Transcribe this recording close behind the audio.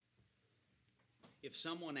If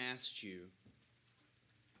someone asked you,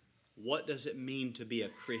 what does it mean to be a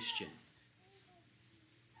Christian?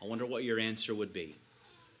 I wonder what your answer would be.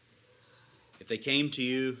 If they came to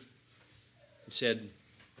you and said,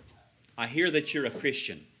 I hear that you're a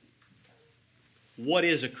Christian. What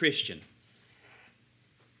is a Christian?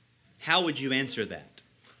 How would you answer that?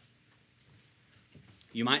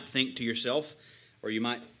 You might think to yourself, or you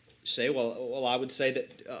might say, well, I would say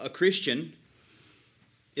that a Christian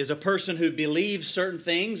is a person who believes certain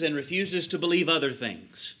things and refuses to believe other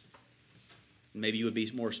things. Maybe you would be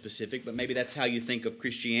more specific, but maybe that's how you think of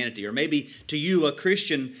Christianity. Or maybe to you, a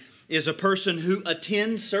Christian is a person who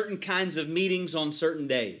attends certain kinds of meetings on certain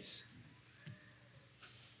days.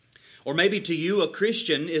 Or maybe to you, a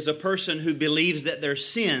Christian is a person who believes that their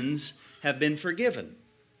sins have been forgiven.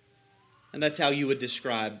 And that's how you would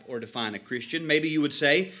describe or define a Christian. Maybe you would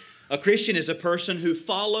say a Christian is a person who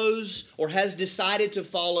follows or has decided to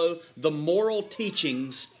follow the moral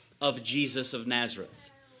teachings of Jesus of Nazareth.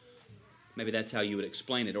 Maybe that's how you would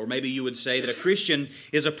explain it. Or maybe you would say that a Christian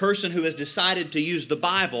is a person who has decided to use the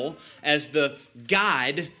Bible as the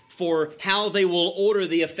guide for how they will order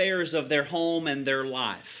the affairs of their home and their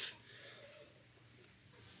life.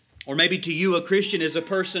 Or maybe to you, a Christian is a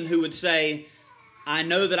person who would say, I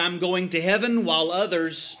know that I'm going to heaven while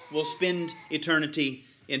others will spend eternity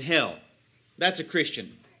in hell. That's a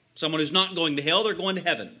Christian. Someone who's not going to hell, they're going to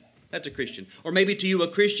heaven. That's a Christian. Or maybe to you, a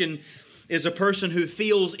Christian is a person who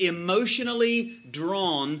feels emotionally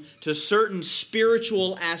drawn to certain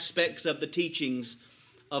spiritual aspects of the teachings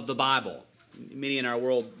of the Bible. Many in our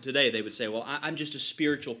world today, they would say, well, I'm just a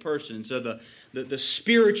spiritual person. And so the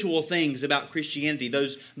spiritual things about Christianity,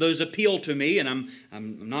 those appeal to me, and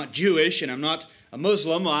I'm not Jewish and I'm not a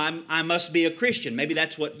Muslim. I must be a Christian. Maybe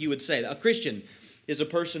that's what you would say. A Christian is a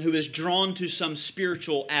person who is drawn to some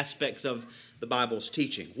spiritual aspects of the Bible's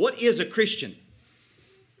teaching. What is a Christian?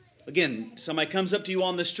 Again, somebody comes up to you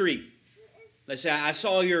on the street. They say, I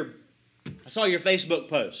saw your Facebook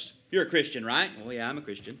post. You're a Christian, right? Well, yeah, I'm a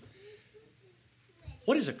Christian.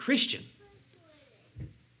 What is a Christian?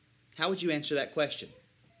 How would you answer that question?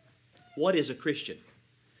 What is a Christian?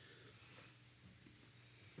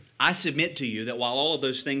 I submit to you that while all of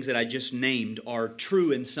those things that I just named are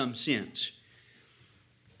true in some sense,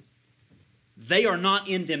 they are not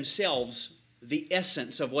in themselves the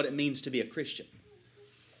essence of what it means to be a Christian.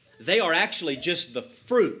 They are actually just the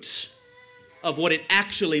fruits of what it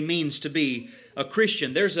actually means to be a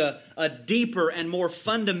Christian. There's a deeper and more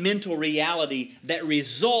fundamental reality that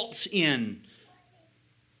results in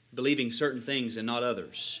believing certain things and not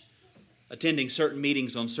others, attending certain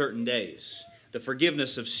meetings on certain days, the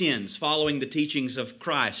forgiveness of sins, following the teachings of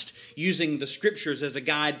Christ, using the Scriptures as a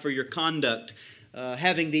guide for your conduct,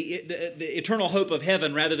 having the eternal hope of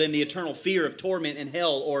heaven rather than the eternal fear of torment in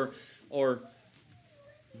hell, or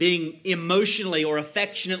being emotionally or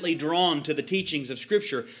affectionately drawn to the teachings of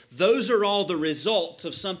Scripture. Those are all the results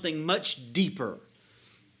of something much deeper.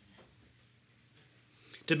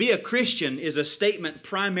 To be a Christian is a statement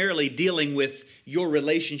primarily dealing with your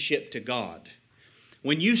relationship to God.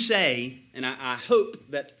 When you say, and I hope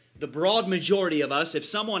that the broad majority of us, if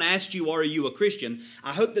someone asked you, are you a Christian?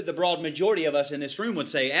 I hope that the broad majority of us in this room would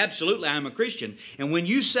say, absolutely, I'm a Christian. And when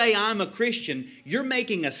you say I'm a Christian, you're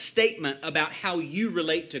making a statement about how you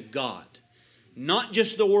relate to God. Not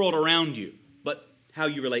just the world around you, but how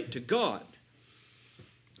you relate to God.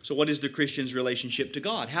 So what is the Christian's relationship to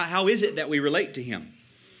God? How is it that we relate to Him?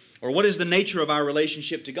 Or what is the nature of our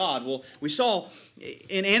relationship to God? Well, we saw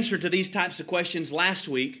in answer to these types of questions last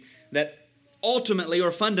week that ultimately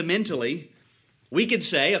or fundamentally, we could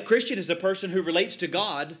say a Christian is a person who relates to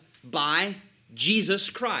God by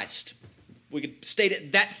Jesus Christ. We could state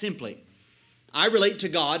it that simply. I relate to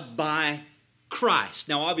God by Christ.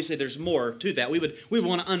 Now, obviously, there's more to that. We would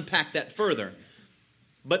want to unpack that further.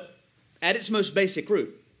 But at its most basic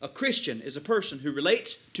root, a Christian is a person who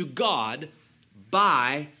relates to God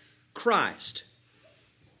by Christ.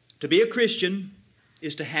 To be a Christian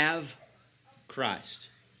is to have Christ.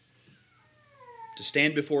 To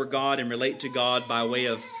stand before God and relate to God by way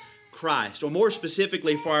of Christ. Or more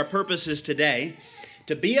specifically for our purposes today,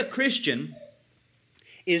 to be a Christian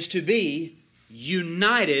is to be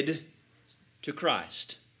united to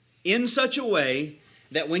Christ in such a way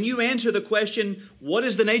that when you answer the question, what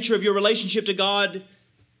is the nature of your relationship to God?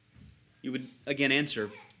 You would again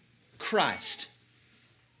answer, Christ.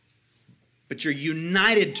 But you're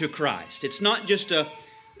united to Christ. It's not just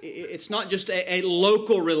a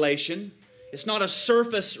local relation. It's not a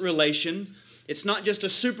surface relation. It's not just a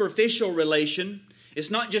superficial relation.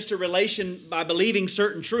 It's not just a relation by believing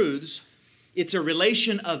certain truths. It's a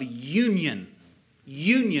relation of union.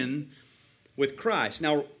 Union with Christ.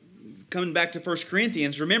 Now, coming back to 1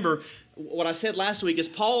 Corinthians, remember what I said last week is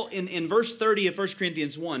Paul in verse 30 of 1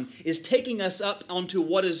 Corinthians 1 is taking us up onto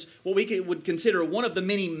what we would consider one of the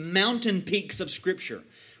many mountain peaks of Scripture,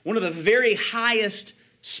 one of the very highest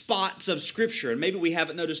spots of Scripture. And maybe we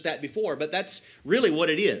haven't noticed that before, but that's really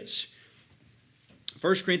what it is.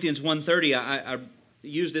 1 Corinthians 1:30, I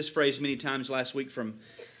used this phrase many times last week from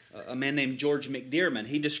a man named George McDearman.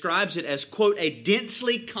 He describes it as, quote, a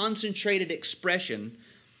densely concentrated expression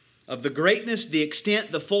of the greatness, the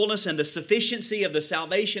extent, the fullness, and the sufficiency of the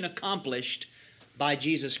salvation accomplished by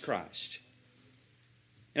Jesus Christ.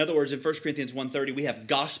 In other words, in 1 Corinthians 1:30, we have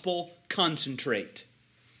gospel concentrate.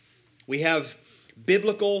 We have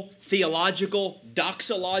biblical, theological,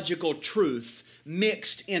 doxological truth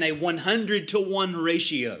mixed in a 100-to-1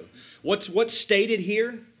 ratio. What's stated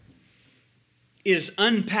here is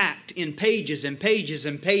unpacked in pages and pages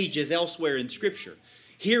and pages elsewhere in Scripture.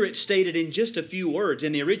 Here it's stated in just a few words.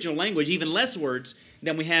 In the original language, even less words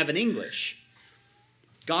than we have in English.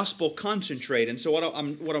 Gospel concentrate. And so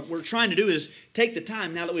what we're trying to do is take the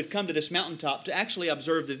time, now that we've come to this mountaintop, to actually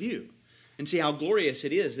observe the view and see how glorious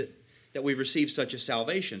it is that we've received such a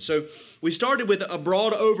salvation. So we started with a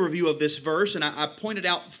broad overview of this verse, and I pointed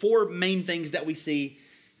out four main things that we see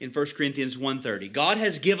in 1 Corinthians 1:30. God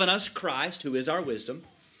has given us Christ, who is our wisdom.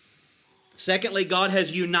 Secondly, God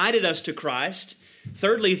has united us to Christ.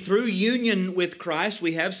 Thirdly, through union with Christ,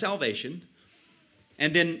 we have salvation.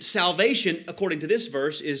 And then salvation, according to this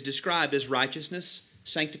verse, is described as righteousness,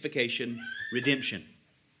 sanctification, redemption.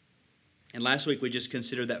 And last week we just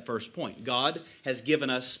considered that first point. God has given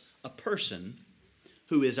us a person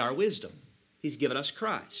who is our wisdom. He's given us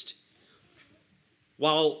Christ.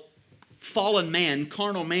 While fallen man,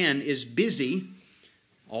 carnal man, is busy,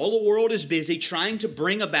 all the world is busy trying to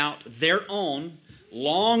bring about their own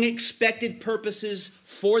long expected purposes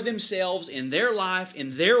for themselves in their life,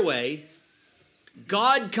 in their way,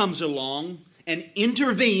 God comes along and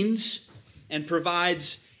intervenes and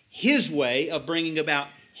provides His way of bringing about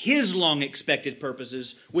His long expected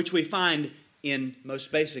purposes, which we find in,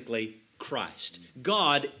 most basically, Christ.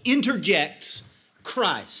 God interjects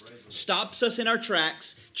Christ, stops us in our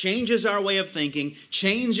tracks, changes our way of thinking,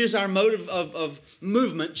 changes our mode of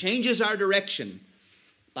movement, changes our direction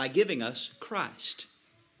by giving us Christ,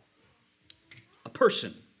 a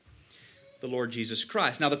person, the Lord Jesus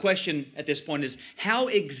Christ. Now the question at this point is, how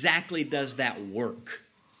exactly does that work?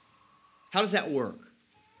 How does that work?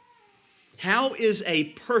 How is a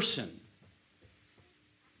person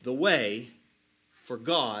the way for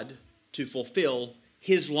God to fulfill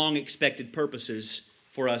His long-expected purposes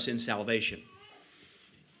for us in salvation?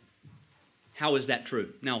 How is that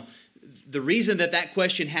true? Now, the reason that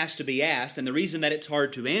question has to be asked, and the reason that it's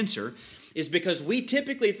hard to answer, is because we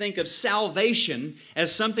typically think of salvation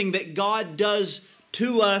as something that God does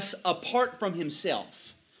to us apart from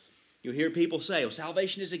Himself. You'll hear people say, well,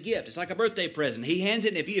 salvation is a gift. It's like a birthday present. He hands it,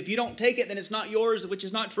 and if you don't take it, then it's not yours, which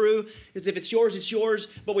is not true. It's if it's yours, it's yours.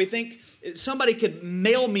 But we think somebody could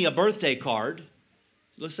mail me a birthday card.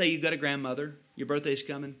 Let's say you've got a grandmother. Your birthday's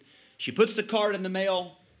coming. She puts the card in the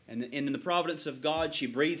mail, and in the providence of God, she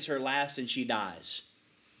breathes her last and she dies.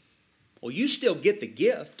 Well, you still get the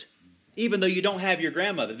gift, even though you don't have your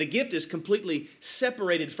grandmother. The gift is completely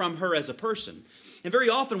separated from her as a person. And very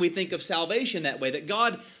often we think of salvation that way, that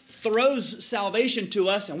God throws salvation to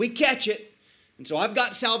us and we catch it. And so I've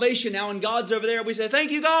got salvation now and God's over there. And we say,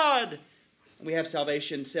 thank you, God. And we have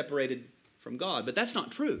salvation separated from God. But that's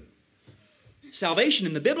not true. Salvation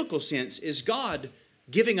in the biblical sense is God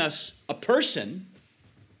giving us a person,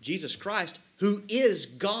 Jesus Christ, who is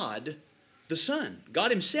God the Son,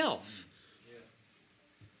 God Himself.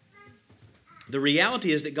 The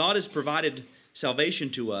reality is that God has provided salvation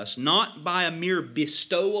to us not by a mere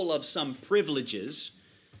bestowal of some privileges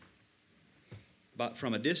but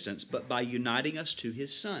from a distance, but by uniting us to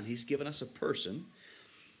His Son. He's given us a person.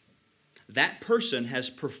 That person has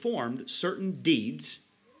performed certain deeds.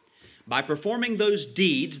 By performing those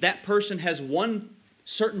deeds, that person has won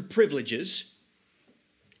certain privileges,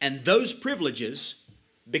 and those privileges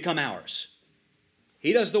become ours.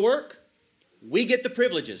 He does the work. We get the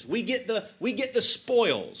privileges. We get the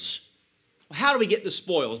spoils. How do we get the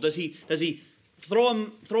spoils? Does he throw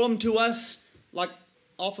them to us like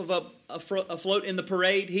off of a float in the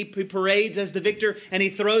parade? He parades as the victor and he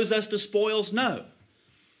throws us the spoils? No.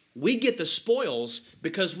 We get the spoils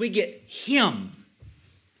because we get Him.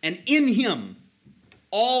 And in Him,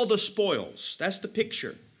 all the spoils. That's the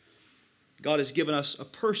picture. God has given us a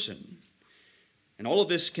person. And all of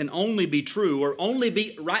this can only be true or only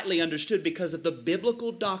be rightly understood because of the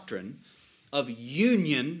biblical doctrine of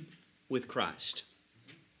union with Christ.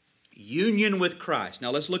 Union with Christ.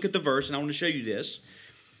 Now let's look at the verse, and I want to show you this,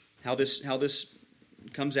 how this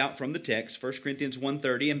comes out from the text, 1 Corinthians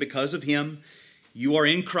 1:30, and because of him you are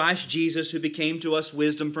in Christ Jesus, who became to us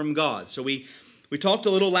wisdom from God. So we talked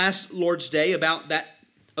a little last Lord's Day about that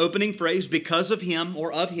opening phrase, because of him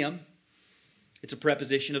or of him. It's a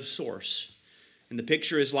preposition of source. And the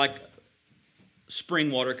picture is like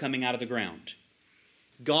spring water coming out of the ground.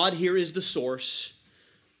 God here is the source,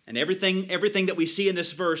 and everything that we see in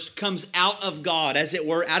this verse comes out of God, as it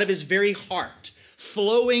were, out of his very heart,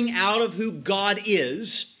 flowing out of who God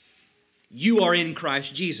is. You are in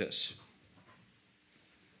Christ Jesus.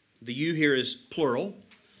 The you here is plural.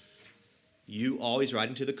 You always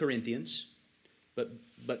writing to the Corinthians,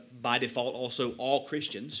 but by default also all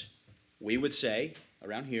Christians. We would say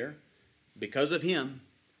around here, because of him,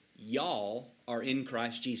 y'all are in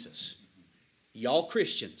Christ Jesus. Y'all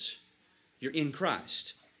Christians, you're in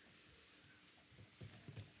Christ.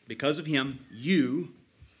 Because of him, you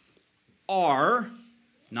are,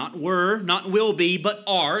 not were, not will be, but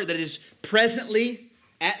are, that is presently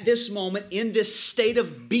at this moment in this state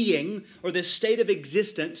of being or this state of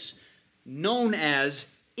existence known as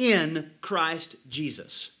in Christ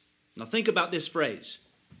Jesus. Now think about this phrase.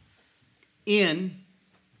 In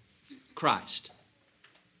Christ.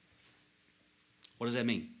 What does that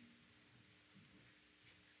mean?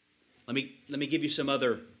 Let me give you some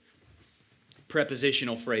other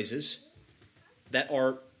prepositional phrases that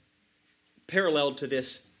are parallel to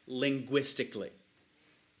this linguistically.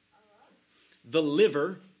 The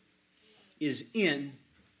liver is in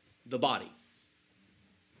the body.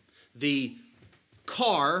 The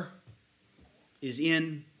car is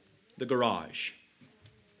in the garage.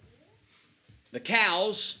 The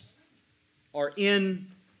cows are in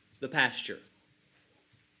the pasture.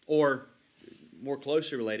 Or, more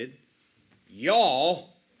closely related, y'all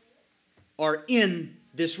are in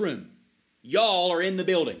this room. Y'all are in the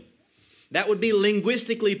building. That would be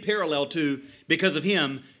linguistically parallel to, because of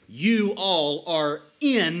him, you all are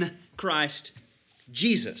in Christ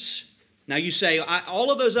Jesus. Now you say,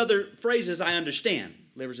 all of those other phrases I understand.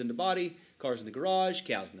 Liver's in the body, cars in the garage,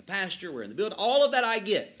 cows in the pasture, we're in the building. All of that I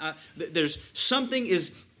get. There's something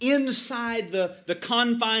is inside the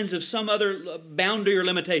confines of some other boundary or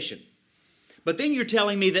limitation. But then you're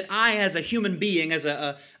telling me that I, as a human being, as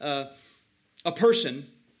a person,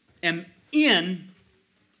 am in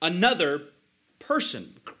another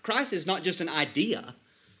person. Christ is not just an idea,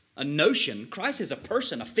 a notion. Christ is a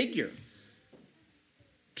person, a figure.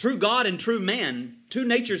 True God and true man, two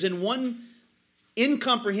natures in one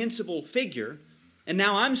incomprehensible figure. And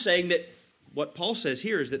now I'm saying that what Paul says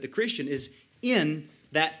here is that the Christian is in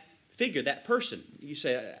that figure, that person. You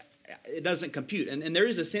say it doesn't compute. And there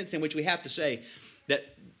is a sense in which we have to say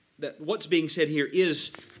that what's being said here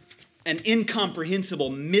is an incomprehensible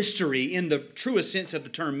mystery in the truest sense of the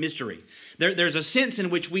term mystery. There's a sense in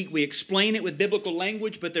which we explain it with biblical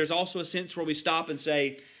language, but there's also a sense where we stop and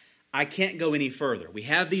say, I can't go any further. We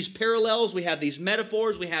have these parallels, we have these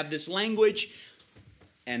metaphors, we have this language,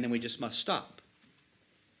 and then we just must stop.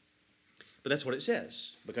 But that's what it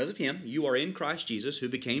says. Because of him, you are in Christ Jesus, who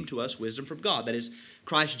became to us wisdom from God. That is,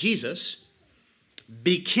 Christ Jesus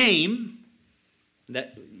became,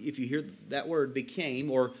 that if you hear that word became,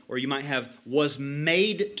 or you might have was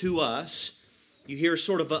made to us, you hear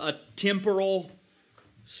sort of a temporal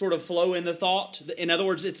sort of flow in the thought. In other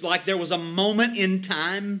words, it's like there was a moment in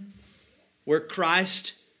time where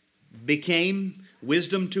Christ became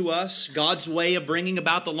wisdom to us, God's way of bringing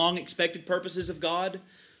about the long-expected purposes of God.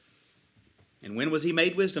 And when was he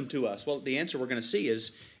made wisdom to us? Well, the answer we're going to see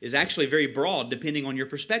is actually very broad depending on your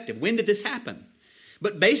perspective. When did this happen?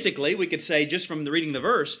 But basically, we could say, just from the reading the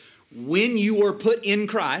verse, when you were put in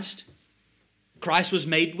Christ, Christ was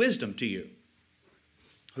made wisdom to you.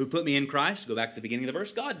 Who put me in Christ? Go back to the beginning of the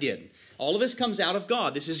verse. God did. All of this comes out of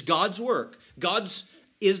God. This is God's work. God's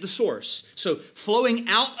is the source. So flowing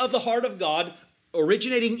out of the heart of God,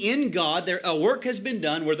 originating in God, a work has been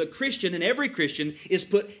done where the Christian, and every Christian, is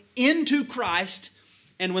put into Christ.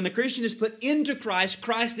 And when the Christian is put into Christ,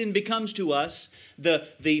 Christ then becomes to us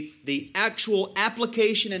the actual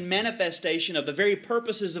application and manifestation of the very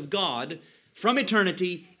purposes of God from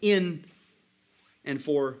eternity in and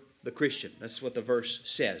for the Christian. That's what the verse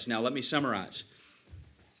says. Now let me summarize,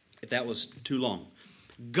 if that was too long.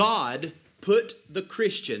 God put the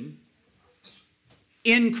Christian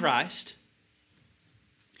in Christ,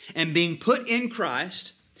 and being put in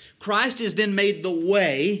Christ, Christ is then made the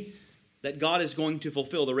way that God is going to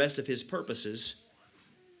fulfill the rest of his purposes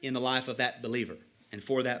in the life of that believer and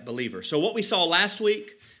for that believer. So what we saw last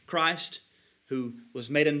week, Christ, who was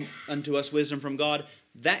made unto us wisdom from God,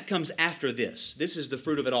 that comes after this. This is the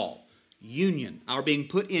fruit of it all. Union, our being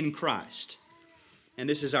put in Christ. And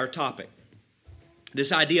this is our topic.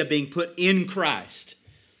 This idea of being put in Christ,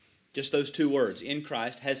 just those two words, in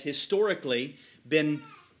Christ, has historically been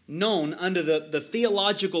known under the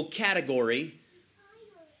theological category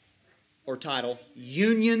or title,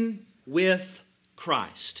 union with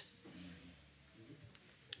Christ.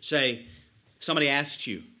 Say, somebody asks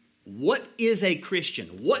you, what is a Christian?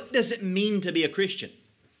 What does it mean to be a Christian?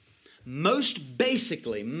 Most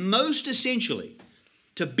basically, most essentially,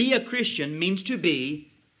 to be a Christian means to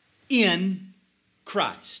be in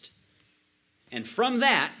Christ. And from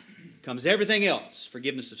that comes everything else.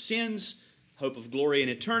 Forgiveness of sins, hope of glory in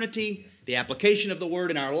eternity, the application of the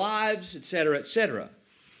Word in our lives, etc., etc.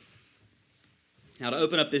 Now, to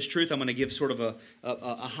open up this truth, I'm going to give sort of a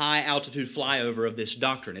high-altitude flyover of this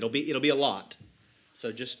doctrine. It'll be a lot,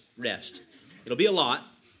 so just rest. It'll be a lot.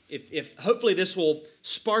 If hopefully this will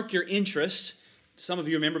spark your interest. Some of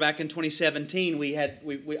you remember back in 2017 we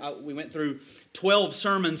went through 12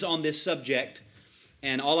 sermons on this subject,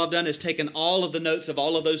 and all I've done is taken all of the notes of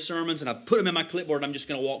all of those sermons and I've put them in my clipboard. And I'm just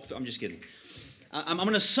going to walk through. I'm just kidding. I'm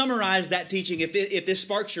going to summarize that teaching if this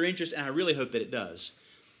sparks your interest, and I really hope that it does.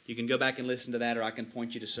 You can go back and listen to that, or I can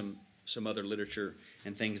point you to some other literature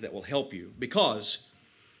and things that will help you. Because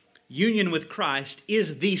union with Christ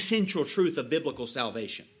is the central truth of biblical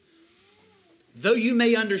salvation. Though you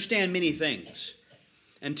may understand many things,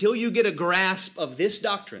 until you get a grasp of this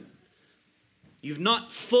doctrine, you've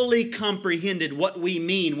not fully comprehended what we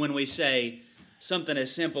mean when we say something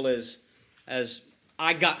as simple as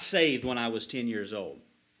I got saved when I was 10 years old.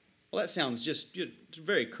 Well, that sounds just a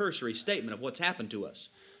very cursory statement of what's happened to us.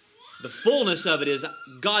 The fullness of it is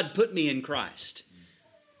God put me in Christ.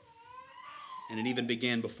 And it even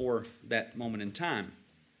began before that moment in time.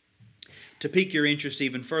 To pique your interest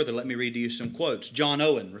even further, let me read to you some quotes. John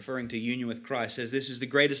Owen, referring to union with Christ, says, "This is the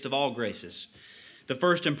greatest of all graces, the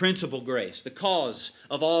first and principal grace, the cause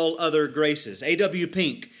of all other graces." A.W.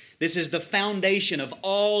 Pink, "This is the foundation of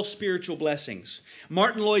all spiritual blessings."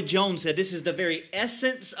 Martin Lloyd-Jones said, "This is the very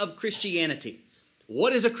essence of Christianity."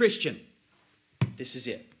 What is a Christian? This is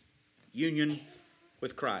it. Union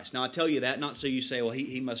with Christ. Now I tell you that not so you say, well,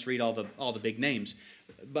 he must read all the big names.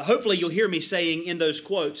 But hopefully you'll hear me saying in those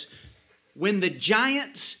quotes, when the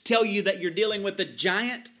giants tell you that you're dealing with a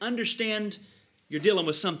giant, understand you're dealing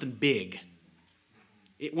with something big.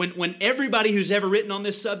 When everybody who's ever written on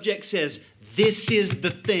this subject says, this is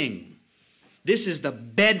the thing, this is the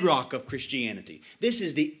bedrock of Christianity, this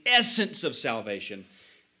is the essence of salvation,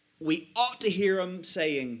 we ought to hear them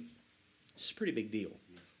saying, it's a pretty big deal.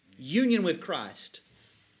 Union with Christ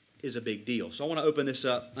is a big deal. So I want to open this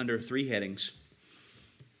up under three headings.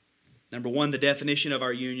 Number one, the definition of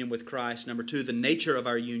our union with Christ. Number two, the nature of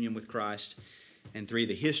our union with Christ. And three,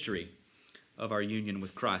 the history of our union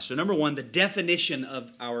with Christ. So number one, the definition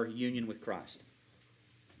of our union with Christ.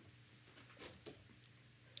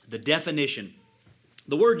 The definition.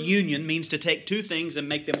 The word union means to take two things and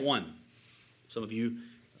make them one. Some of you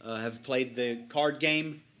have played the card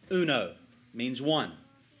game Uno. Means one,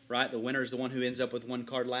 right? The winner is the one who ends up with one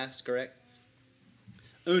card last, correct?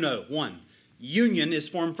 Uno, one. Union is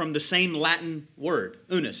formed from the same Latin word,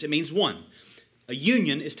 unus. It means one. A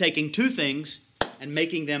union is taking two things and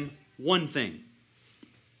making them one thing.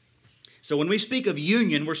 So when we speak of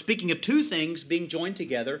union, we're speaking of two things being joined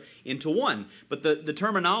together into one. But the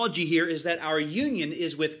terminology here is that our union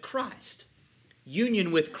is with Christ.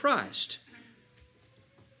 Union with Christ.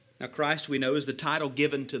 Now Christ, we know, is the title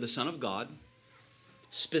given to the Son of God,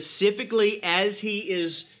 specifically as He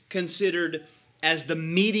is considered as the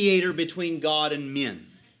mediator between God and men.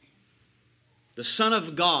 The Son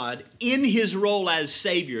of God in His role as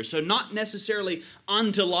Savior. So not necessarily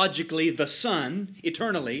ontologically the Son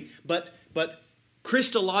eternally, but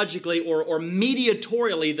Christologically or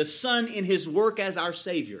mediatorially the Son in His work as our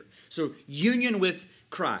Savior. So union with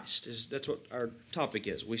Christ, that's what our topic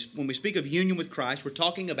is. When we speak of union with Christ, we're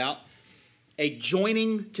talking about a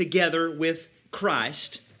joining together with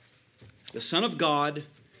Christ, the Son of God,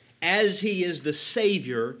 as He is the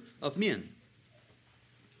Savior of men.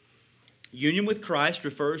 Union with Christ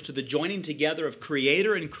refers to the joining together of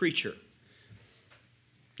Creator and creature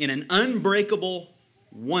in an unbreakable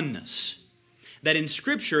oneness that in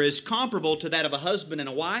Scripture is comparable to that of a husband and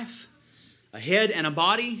a wife, a head and a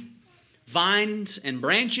body, vines and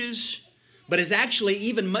branches, but is actually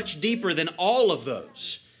even much deeper than all of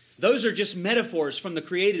those. Those are just metaphors from the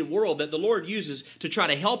created world that the Lord uses to try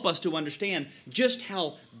to help us to understand just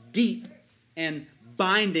how deep and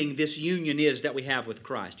binding this union is that we have with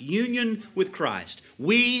Christ. Union with Christ.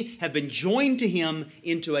 We have been joined to Him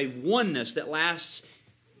into a oneness that lasts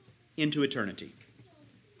into eternity.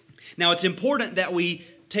 Now, it's important that we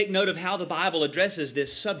take note of how the Bible addresses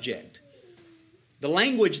this subject. The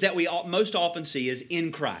language that we most often see is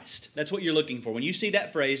in Christ. That's what you're looking for. When you see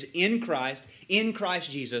that phrase, in Christ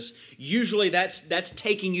Jesus, usually that's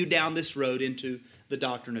taking you down this road into the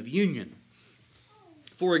doctrine of union.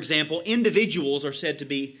 For example, individuals are said to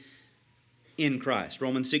be in Christ.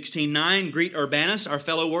 Romans 16:9, greet Urbanus, our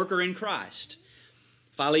fellow worker in Christ.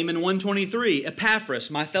 Philemon 1:23, Epaphras,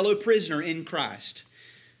 my fellow prisoner in Christ.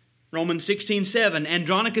 Romans 16:7,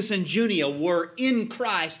 Andronicus and Junia were in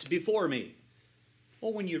Christ before me.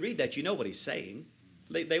 Well, when you read that, you know what he's saying.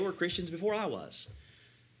 They were Christians before I was.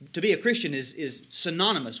 To be a Christian is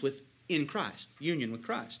synonymous with in Christ, union with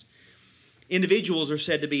Christ. Individuals are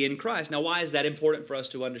said to be in Christ. Now, why is that important for us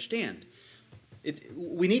to understand?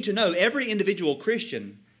 We need to know every individual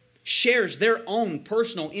Christian shares their own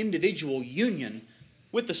personal individual union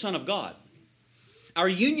with the Son of God. Our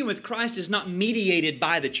union with Christ is not mediated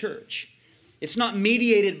by the church. It's not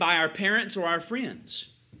mediated by our parents or our friends.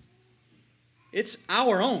 It's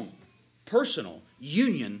our own personal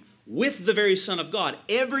union with the very Son of God.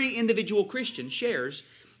 Every individual Christian shares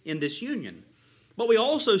in this union. But we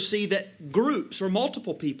also see that groups or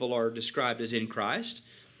multiple people are described as in Christ.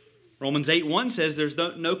 Romans 8:1 says there's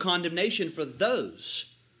no condemnation for those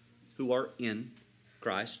who are in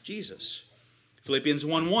Christ Jesus. Philippians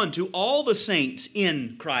 1:1, to all the saints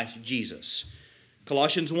in Christ Jesus.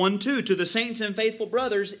 Colossians 1:2, to the saints and faithful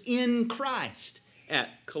brothers in Christ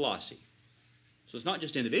at Colossae. So it's not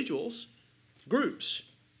just individuals, it's groups.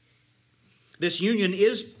 This union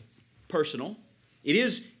is personal, it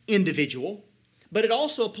is individual, but it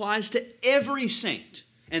also applies to every saint,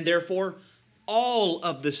 and therefore all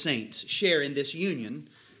of the saints share in this union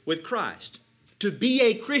with Christ. To be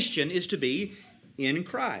a Christian is to be in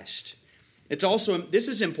Christ. This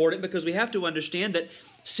is important because we have to understand that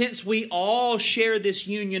since we all share this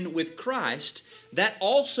union with Christ, that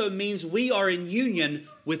also means we are in union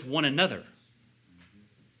with one another.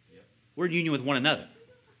 We're in union with one another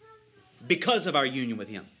because of our union with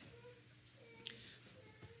Him.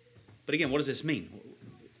 But again, what does this mean?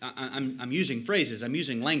 I'm using phrases, I'm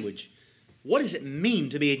using language. What does it mean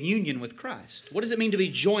to be in union with Christ? What does it mean to be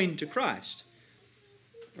joined to Christ?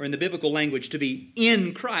 Or in the biblical language, to be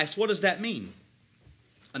in Christ, what does that mean?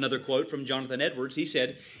 Another quote from Jonathan Edwards, he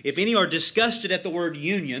said, if any are disgusted at the word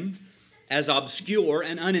union as obscure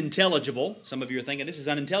and unintelligible, some of you are thinking, this is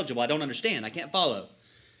unintelligible, I don't understand, I can't follow.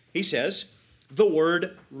 He says, the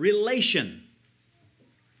word relation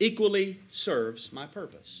equally serves my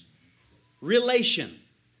purpose. Relation.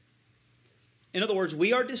 In other words,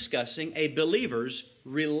 we are discussing a believer's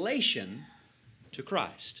relation to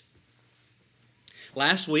Christ.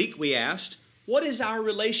 Last week we asked, what is our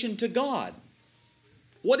relation to God?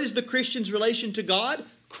 What is the Christian's relation to God?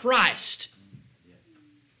 Christ.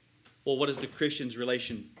 Well, what is the Christian's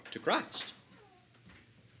relation to Christ?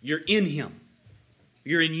 You're in Him.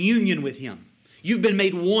 You're in union with Him. You've been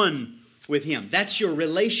made one with Him. That's your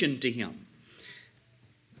relation to Him.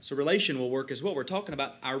 So relation will work as well. We're talking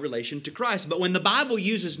about our relation to Christ. But when the Bible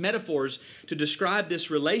uses metaphors to describe this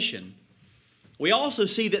relation, we also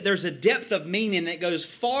see that there's a depth of meaning that goes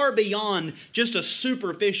far beyond just a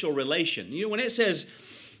superficial relation. You know, when it says,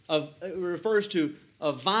 it refers to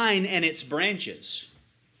a vine and its branches,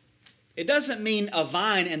 it doesn't mean a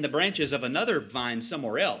vine and the branches of another vine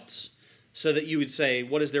somewhere else. So that you would say,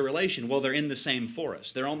 what is their relation? Well, they're in the same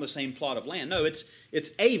forest. They're on the same plot of land. No, it's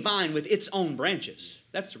a vine with its own branches.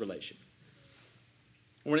 That's the relation.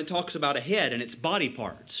 When it talks about a head and its body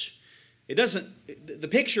parts, the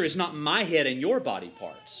picture is not my head and your body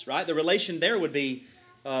parts, right? The relation there would be,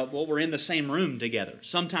 we're in the same room together.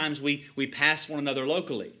 Sometimes we pass one another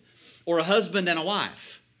locally. Or a husband and a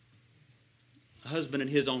wife. A husband and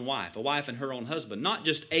his own wife. A wife and her own husband. Not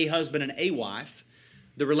just a husband and a wife.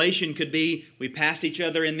 The relation could be we passed each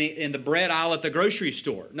other in the bread aisle at the grocery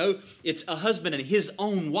store. No, it's a husband and his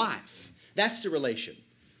own wife. That's the relation.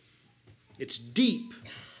 It's deep.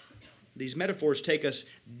 These metaphors take us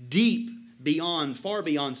deep beyond, far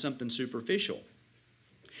beyond something superficial.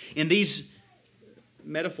 In these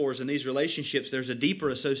metaphors and these relationships, there's a deeper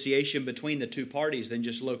association between the two parties than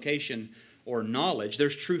just location or knowledge.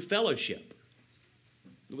 There's true fellowship.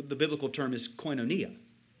 The biblical term is koinonia.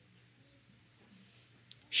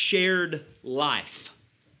 Shared life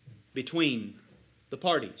between the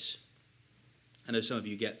parties. I know some of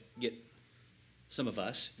you some of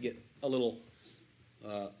us get a little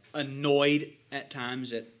annoyed at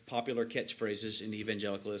times at popular catchphrases in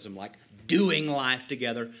evangelicalism like doing life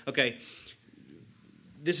together. Okay,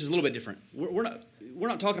 this is a little bit different. We're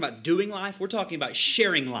not talking about doing life. We're talking about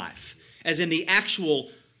sharing life, as in the actual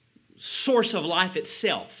source of life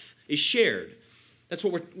itself is shared. That's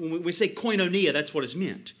what when we say koinonia, that's what is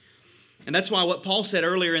meant. And that's why what Paul said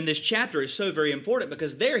earlier in this chapter is so very important,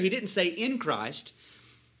 because there he didn't say in Christ.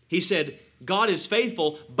 He said, God is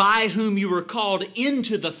faithful, by whom you were called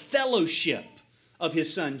into the fellowship of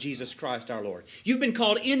His Son, Jesus Christ our Lord. You've been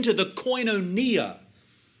called into the koinonia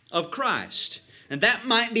of Christ. And that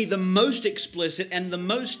might be the most explicit and the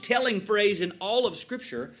most telling phrase in all of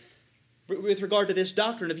Scripture with regard to this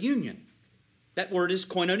doctrine of union. That word is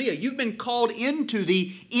koinonia. You've been called into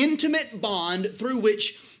the intimate bond through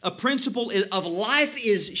which a principle of life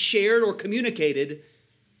is shared or communicated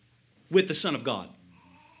with the Son of God.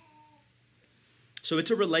 So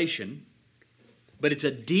it's a relation, but it's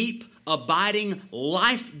a deep, abiding,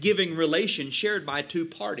 life-giving relation shared by two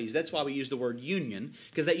parties. That's why we use the word union,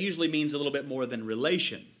 because that usually means a little bit more than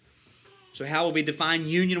relation. So how will we define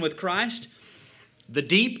union with Christ? The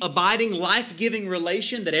deep, abiding, life-giving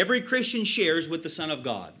relation that every Christian shares with the Son of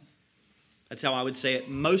God. That's how I would say it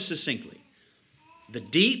most succinctly. The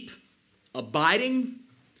deep, abiding,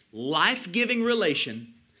 life-giving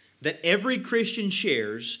relation that every Christian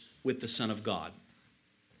shares with the Son of God.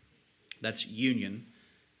 That's union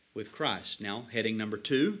with Christ. Now, heading number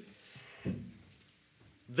 2,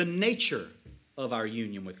 the nature of our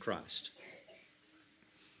union with Christ.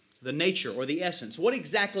 The nature or the essence. What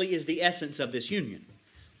exactly is the essence of this union?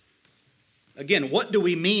 Again, what do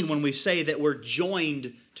we mean when we say that we're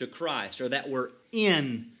joined to Christ or that we're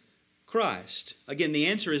in Christ? Again, the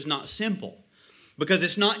answer is not simple, because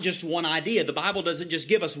it's not just one idea. The Bible doesn't just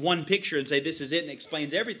give us one picture and say this is it and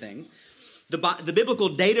explains everything. The biblical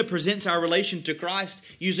data presents our relation to Christ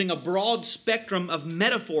using a broad spectrum of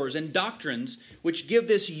metaphors and doctrines which give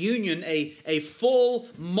this union a full,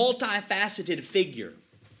 multifaceted figure.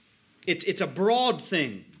 It's a broad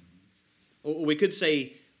thing. We could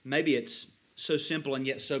say maybe it's so simple and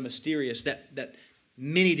yet so mysterious that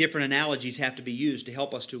many different analogies have to be used to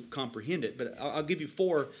help us to comprehend it. But I'll give you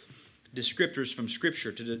 4 descriptors from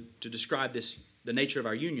Scripture to describe the nature of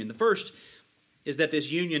our union. The first is that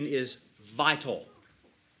this union is vital.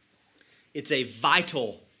 It's a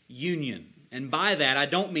vital union. And by that, I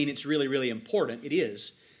don't mean it's really, really important. It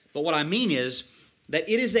is. But what I mean is that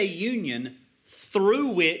it is a union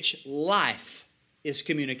through which life is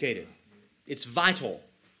communicated. It's vital.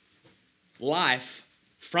 Life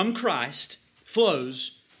from Christ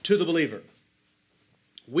flows to the believer.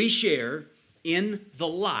 We share in the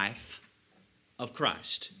life of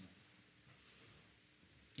Christ.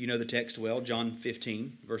 You know the text well, John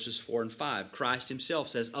 15, verses 4 and 5. Christ Himself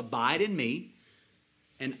says, "Abide in me,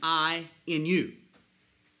 and I in you.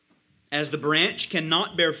 As the branch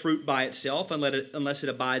cannot bear fruit by itself unless it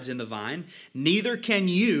abides in the vine, neither can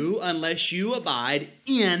you unless you abide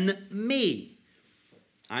in me.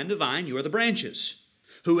 I am the vine, you are the branches.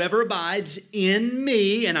 Whoever abides in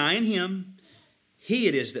me, and I in him, he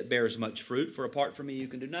it is that bears much fruit, for apart from me you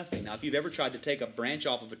can do nothing." Now, if you've ever tried to take a branch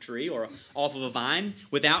off of a tree or off of a vine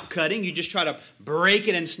without cutting, you just try to break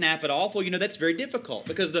it and snap it off. Well, that's very difficult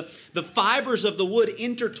because the fibers of the wood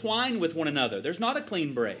intertwine with one another. There's not a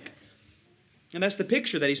clean break. And that's the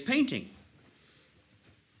picture that he's painting.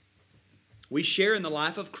 We share in the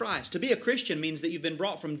life of Christ. To be a Christian means that you've been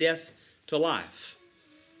brought from death to life.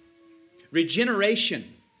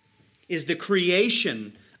 Regeneration is the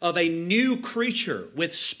creation of a new creature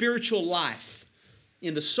with spiritual life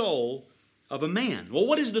in the soul of a man. Well,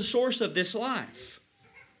 what is the source of this life?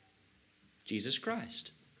 Jesus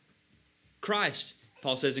Christ. Christ,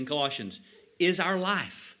 Paul says in Colossians, is our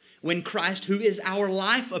life. When Christ, who is our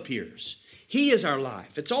life, appears, He is our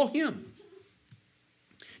life. It's all Him.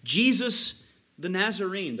 Jesus, the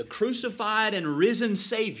Nazarene, the crucified and risen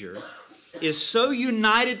Savior, is so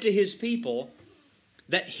united to His people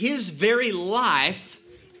that His very life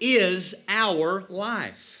is our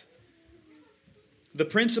life. The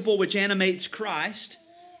principle which animates Christ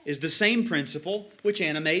is the same principle which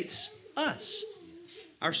animates us,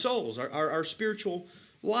 our souls, our spiritual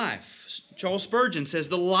life. Charles Spurgeon says,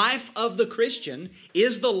 "The life of the Christian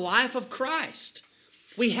is the life of Christ."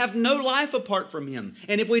 We have no life apart from Him.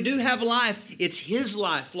 And if we do have life, it's His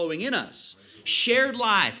life flowing in us. Shared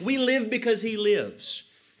life. We live because He lives.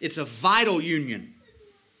 It's a vital union.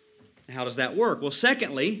 How does that work? Well,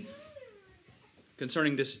 secondly,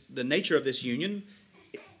 concerning the nature of this union,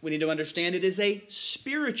 we need to understand it is a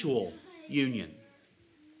spiritual union.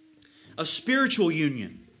 A spiritual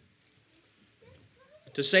union.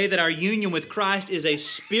 To say that our union with Christ is a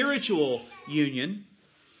spiritual union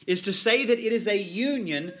is to say that it is a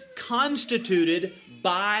union constituted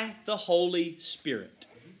by the Holy Spirit.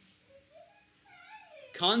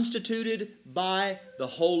 Constituted by the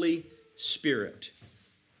Holy Spirit.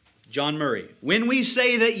 John Murray, when we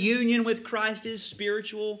say that union with Christ is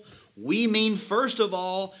spiritual, we mean first of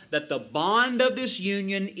all that the bond of this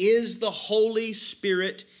union is the Holy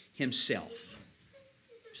Spirit Himself.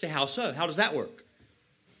 You say, how so? How does that work?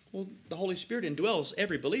 Well, the Holy Spirit indwells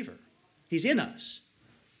every believer. He's in us.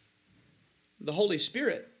 The Holy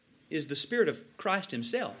Spirit is the Spirit of Christ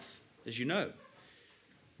Himself, as you know.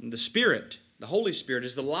 And the Spirit, the Holy Spirit,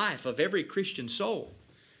 is the life of every Christian soul.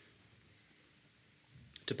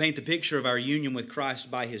 To paint the picture of our union with Christ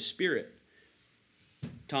by His Spirit,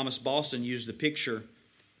 Thomas Boston used the picture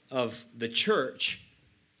of the church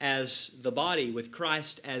as the body with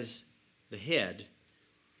Christ as the head,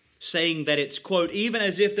 saying that it's, quote, even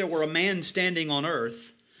as if there were a man standing on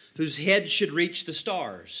earth whose head should reach the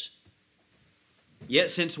stars.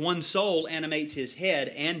 Yet since one soul animates his head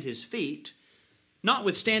and his feet,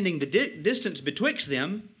 notwithstanding the distance betwixt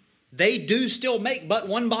them, they do still make but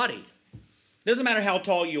one body. Doesn't matter how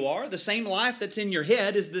tall you are, the same life that's in your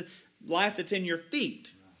head is the life that's in your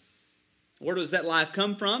feet. Where does that life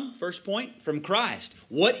come from? First point, from Christ.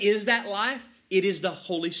 What is that life? It is the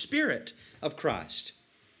Holy Spirit of Christ.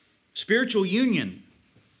 Spiritual union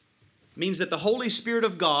means that the Holy Spirit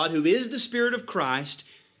of God, who is the Spirit of Christ,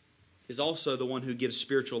 is also the one who gives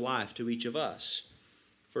spiritual life to each of us.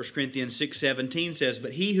 1 Corinthians 6:17 says,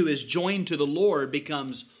 but he who is joined to the Lord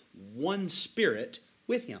becomes one spirit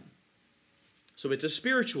with Him. So it's a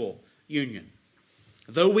spiritual union.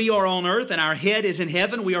 Though we are on earth and our head is in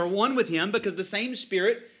heaven, we are one with Him because the same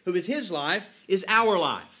Spirit who is His life is our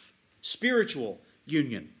life. Spiritual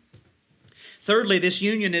union. Thirdly, this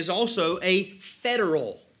union is also a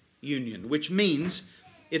federal union, which means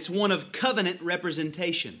it's one of covenant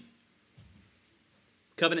representation.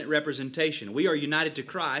 Covenant representation. We are united to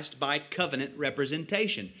Christ by covenant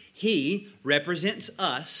representation. He represents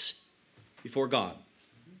us before God.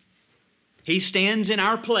 He stands in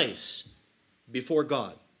our place before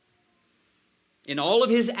God. In all of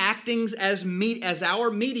His actings as our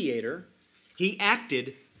mediator, He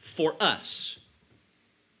acted for us.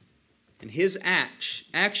 And His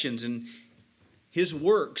actions and His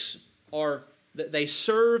works are that they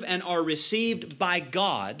serve and are received by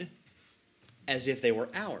God as if they were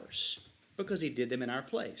ours, because He did them in our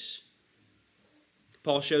place.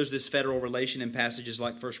 Paul shows this federal relation in passages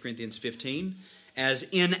like 1 Corinthians 15. As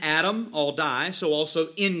in Adam all die, so also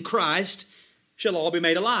in Christ shall all be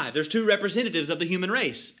made alive. There's two representatives of the human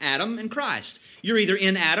race, Adam and Christ. You're either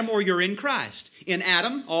in Adam or you're in Christ. In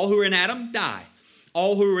Adam, all who are in Adam die.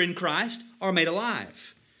 All who are in Christ are made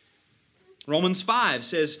alive. Romans 5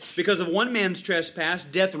 says, because of one man's trespass,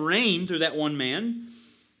 death reigned through that one man.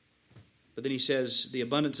 But then he says, the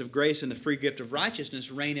abundance of grace and the free gift of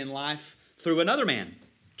righteousness reign in life through another man,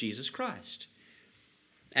 Jesus Christ.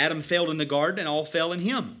 Adam failed in the garden and all fell in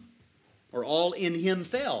him, or all in him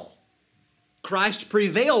fell. Christ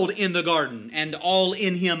prevailed in the garden and all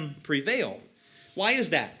in Him prevailed. Why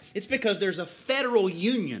is that? It's because there's a federal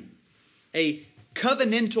union, a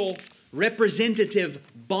covenantal representative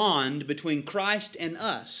bond between Christ and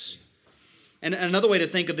us. And another way to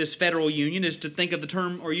think of this federal union is to think of the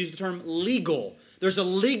term, or use the term legal. There's a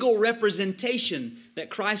legal representation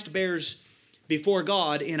that Christ bears before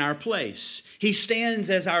God in our place. He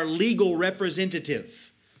stands as our legal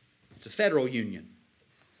representative. It's a federal union.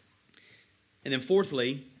 And then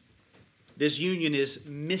fourthly, this union is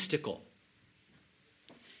mystical.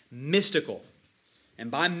 Mystical.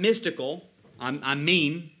 And by mystical, I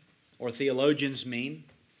mean, or theologians mean,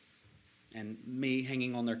 and me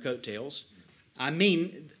hanging on their coattails, I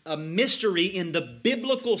mean a mystery in the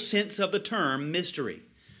biblical sense of the term mystery.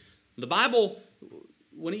 The Bible,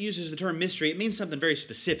 when it uses the term mystery, it means something very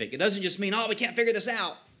specific. It doesn't just mean, we can't figure this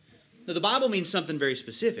out. No, the Bible means something very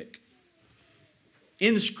specific.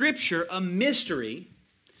 In Scripture, a mystery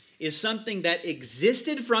is something that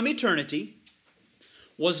existed from eternity,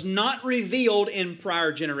 was not revealed in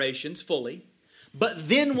prior generations fully, but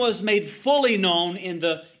then was made fully known in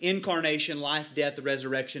the incarnation, life, death,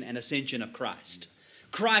 resurrection, and ascension of Christ.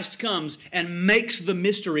 Christ comes and makes the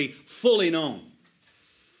mystery fully known.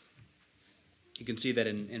 You can see that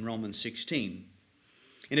in Romans 16.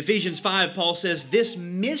 In Ephesians 5, Paul says, this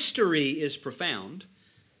mystery is profound.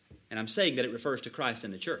 And I'm saying that it refers to Christ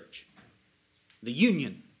and the church. The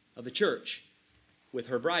union of the church with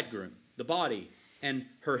her bridegroom, the body, and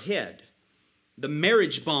her head. The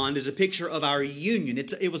marriage bond is a picture of our union.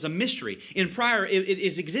 It was a mystery.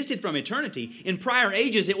 It existed from eternity. In prior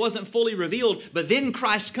ages, it wasn't fully revealed, but then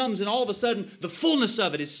Christ comes and all of a sudden, the fullness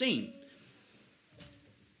of it is seen.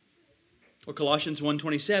 Or Colossians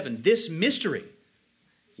 1:27, this mystery,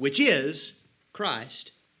 which is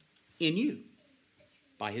Christ in you,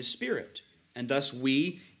 by His Spirit. And thus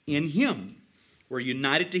we in Him. We're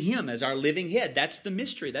united to Him as our living head. That's the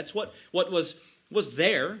mystery. That's what was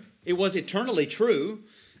there. It was eternally true,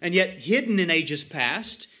 and yet hidden in ages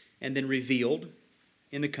past, and then revealed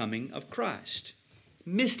in the coming of Christ.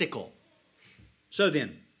 Mystical. So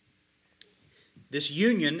then, this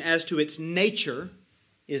union as to its nature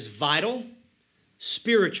is vital,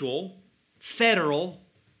 spiritual, federal,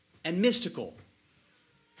 and mystical.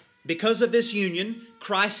 Because of this union,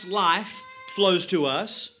 Christ's life flows to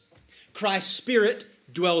us. Christ's Spirit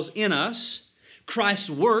dwells in us. Christ's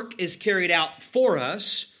work is carried out for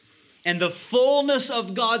us. And the fullness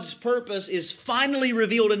of God's purpose is finally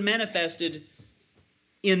revealed and manifested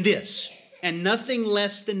in this, and nothing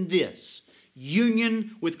less than this: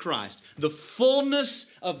 union with Christ. The fullness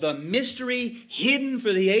of the mystery hidden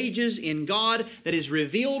for the ages in God that is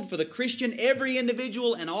revealed for the Christian, every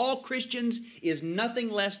individual and all Christians, is nothing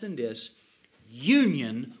less than this: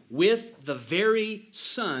 union with the very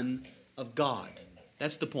Son of God.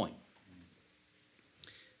 That's the point.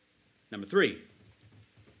 Number 3,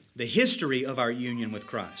 the history of our union with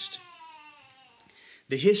Christ.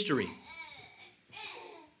 The history.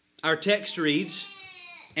 Our text reads,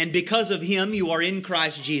 "And because of Him you are in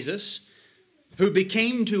Christ Jesus, who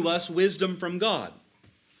became to us wisdom from God."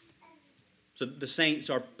 So the saints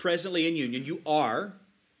are presently in union. You are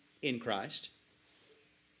in Christ.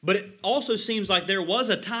 But it also seems like there was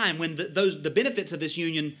a time when the benefits of this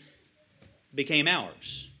union became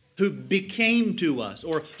ours. Who became to us,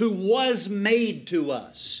 or who was made to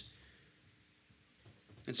us.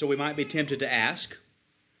 And so we might be tempted to ask,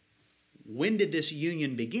 when did this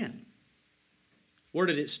union begin? Where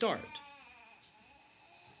did it start?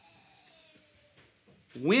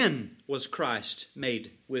 When was Christ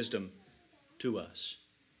made wisdom to us?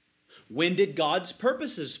 When did God's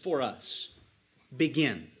purposes for us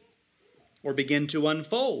begin or begin to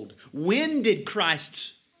unfold? When did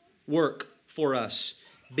Christ's work for us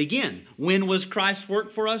begin? When was Christ's work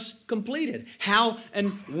for us completed? How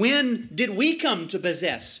and when did we come to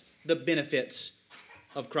possess the benefits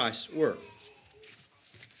of Christ's work?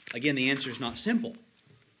 Again, the answer is not simple,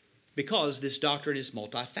 because this doctrine is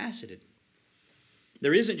multifaceted.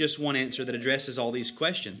 There isn't just one answer that addresses all these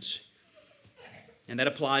questions, and that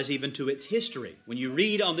applies even to its history. When you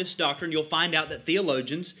read on this doctrine, you'll find out that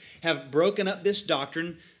theologians have broken up this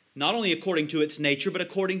doctrine not only according to its nature, but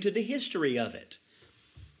according to the history of it,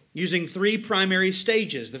 using 3 primary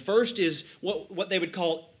stages. The first is what they would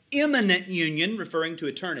call imminent union, referring to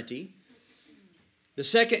eternity. The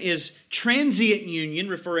second is transient union,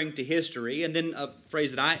 referring to history. And then a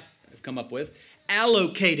phrase that I have come up with,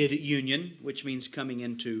 allocated union, which means coming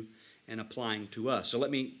into and applying to us. So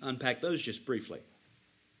let me unpack those just briefly.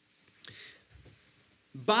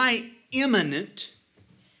 By imminent,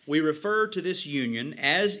 we refer to this union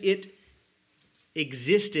as it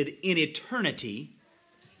existed in eternity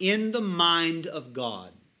in the mind of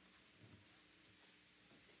God.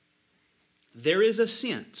 There is a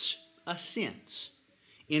sense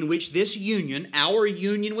in which this union, our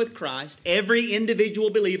union with Christ, every individual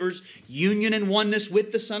believer's union and oneness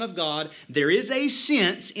with the Son of God, there is a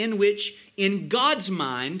sense in which, in God's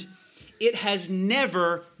mind, it has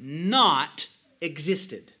never not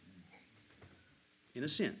existed. In a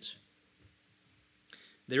sense.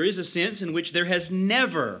 There is a sense in which there has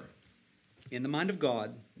never, in the mind of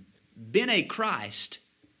God, been a Christ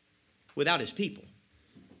without His people.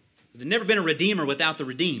 There's never been a Redeemer without the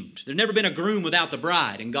redeemed. There's never been a groom without the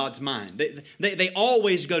bride in God's mind. They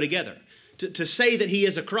always go together. To say that He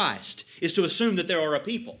is a Christ is to assume that there are a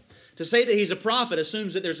people. To say that He's a prophet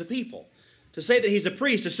assumes that there's a people. To say that He's a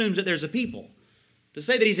priest assumes that there's a people. To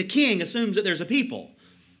say that He's a king assumes that there's a people.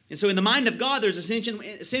 And so in the mind of God, there's a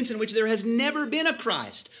sense in which there has never been a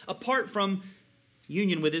Christ apart from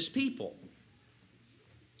union with His people.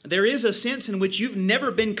 There is a sense in which you've never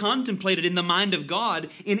been contemplated in the mind of God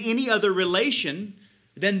in any other relation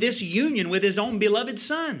than this union with His own beloved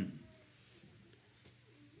Son.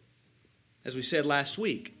 As we said last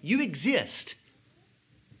week, you exist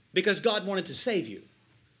because God wanted to save you.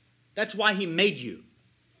 That's why He made you.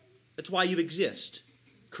 That's why you exist.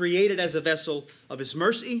 Created as a vessel of His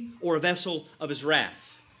mercy or a vessel of His wrath.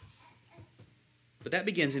 But that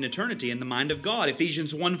begins in eternity in the mind of God.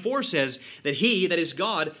 Ephesians 1:4 says that He, that is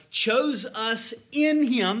God, chose us in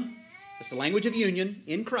Him, that's the language of union,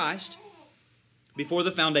 in Christ, before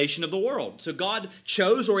the foundation of the world. So God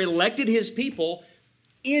chose or elected His people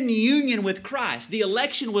in union with Christ. The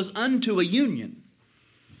election was unto a union.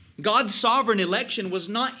 God's sovereign election was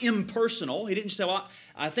not impersonal. He didn't say, well,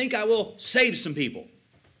 I think I will save some people.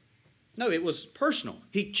 No, it was personal.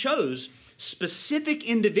 He chose specific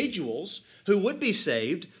individuals who would be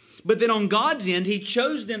saved But then on God's end, He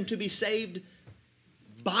chose them to be saved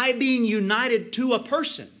by being united to a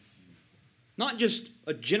person. Not just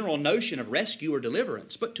a general notion of rescue or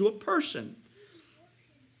deliverance, but to a person.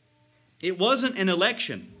 It wasn't an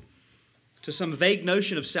election to some vague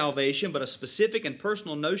notion of salvation, but a specific and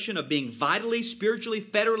personal notion of being vitally, spiritually,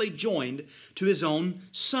 federally joined to His own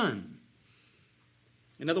Son.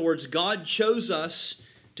 In other words, God chose us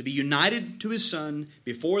to be united to His Son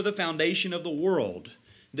before the foundation of the world.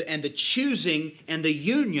 And the choosing and the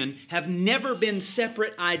union have never been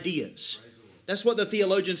separate ideas. That's what the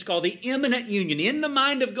theologians call the immanent union. In the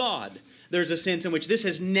mind of God, there's a sense in which this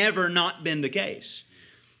has never not been the case.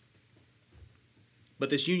 But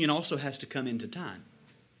this union also has to come into time.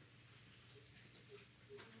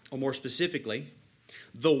 Or more specifically,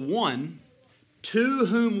 the one to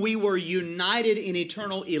whom we were united in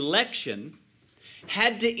eternal election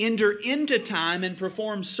had to enter into time and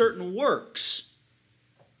perform certain works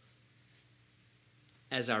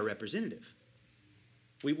as our representative.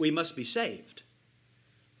 We must be saved.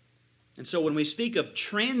 And so when we speak of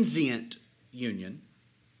transient union,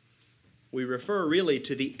 we refer really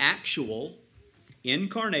to the actual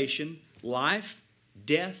incarnation, life,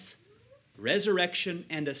 death, resurrection,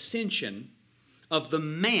 and ascension of the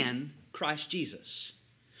man Christ Jesus.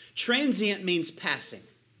 Transient means passing,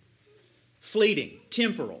 fleeting,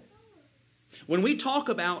 temporal. When we talk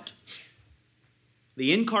about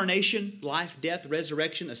the incarnation, life, death,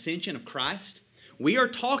 resurrection, ascension of Christ, we are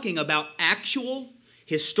talking about actual,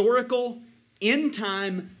 historical,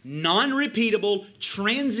 in-time, non-repeatable,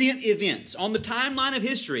 transient events. On the timeline of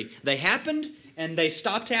history, they happened and they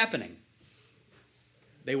stopped happening.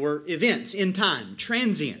 They were events in time,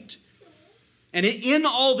 transient. And in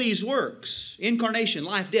all these works, incarnation,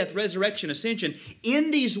 life, death, resurrection, ascension,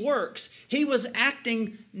 in these works, He was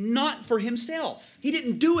acting not for Himself. He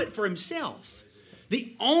didn't do it for Himself.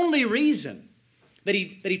 The only reason that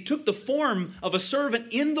he took the form of a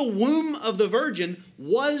servant in the womb of the virgin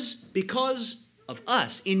was because of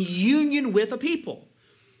us, in union with a people.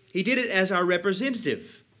 He did it as our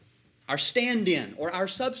representative, our stand-in, or our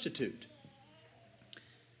substitute.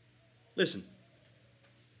 Listen.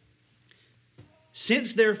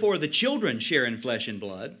 Since therefore the children share in flesh and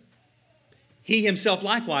blood, He Himself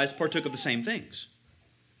likewise partook of the same things.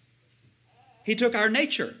 He took our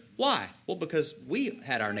nature. Why? Well, because we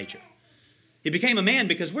had our nature. He became a man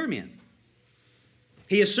because we're men.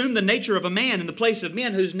 He assumed the nature of a man in the place of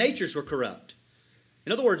men whose natures were corrupt.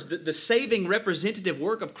 In other words, the saving representative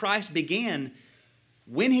work of Christ began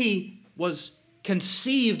when He was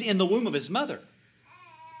conceived in the womb of His mother,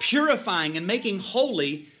 purifying and making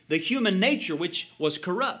holy the human nature which was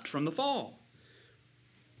corrupt from the fall.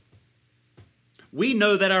 We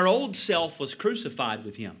know that our old self was crucified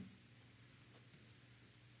with Him.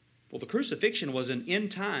 Well, the crucifixion was an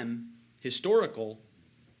end-time, historical,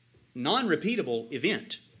 non-repeatable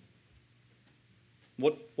event.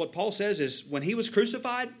 What Paul says is when He was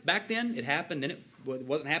crucified, back then it happened, then it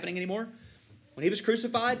wasn't happening anymore. When He was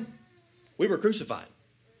crucified, we were crucified.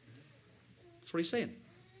 That's what he's saying.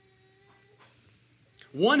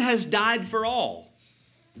 One has died for all.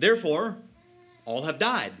 Therefore, all have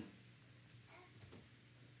died.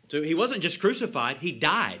 So He wasn't just crucified, He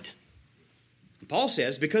died. Paul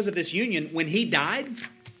says, because of this union, when He died,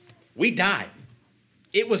 we died.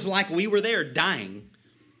 It was like we were there dying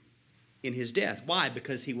in His death. Why?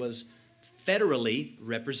 Because He was federally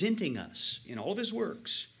representing us in all of His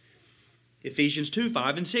works. Ephesians 2,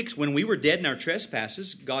 5 and 6, when we were dead in our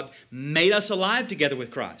trespasses, God made us alive together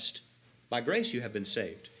with Christ. By grace you have been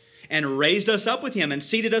saved. And raised us up with Him and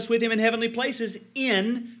seated us with Him in heavenly places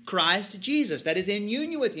in Christ Jesus. That is, in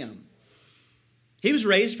union with Him. He was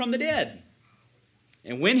raised from the dead.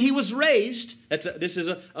 And when He was raised, this is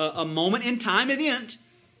a moment in time event,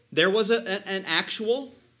 there was an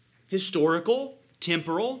actual, historical,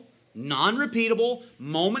 temporal, non-repeatable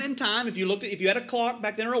moment in time. If you had a clock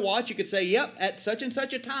back then or a watch, you could say, yep, at such and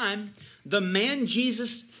such a time, the man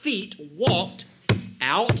Jesus' feet walked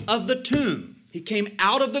out of the tomb. He came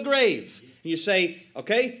out of the grave. And you say,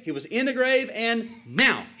 okay, He was in the grave and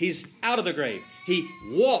now He's out of the grave. He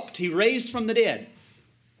walked, He raised from the dead.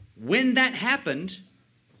 When that happened,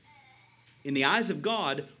 in the eyes of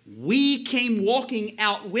God, we came walking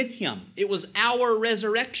out with Him. It was our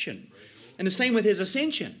resurrection. And the same with His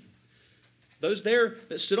ascension. Those there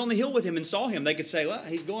that stood on the hill with Him and saw Him, they could say, well,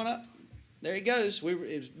 He's going up. There He goes.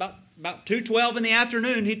 It was about 2:12 in the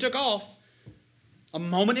afternoon. He took off. A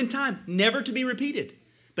moment in time, never to be repeated.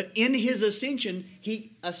 But in His ascension,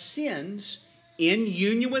 He ascends in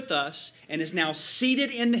union with us and is now seated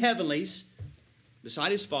in the heavenlies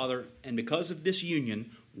beside His Father. And because of this union,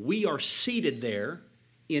 we are seated there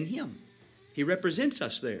in Him. He represents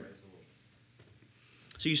us there.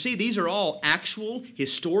 So you see, these are all actual,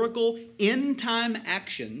 historical, end-time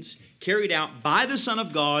actions carried out by the Son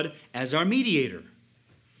of God as our mediator.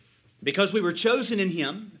 Because we were chosen in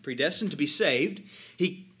Him, predestined to be saved,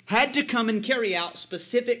 He had to come and carry out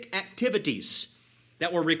specific activities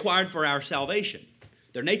that were required for our salvation.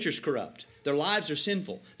 Their nature's corrupt. Their lives are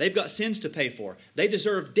sinful. They've got sins to pay for. They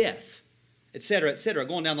deserve death, etc.,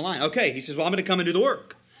 going down the line. Okay, He says, well, I'm going to come and do the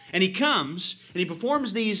work. And He comes and He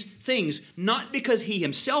performs these things not because He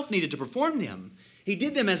Himself needed to perform them. He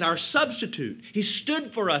did them as our substitute. He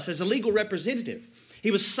stood for us as a legal representative.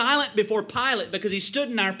 He was silent before Pilate because He stood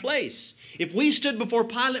in our place. If we stood before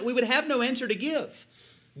Pilate, we would have no answer to give.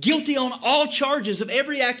 Guilty on all charges of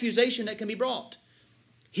every accusation that can be brought.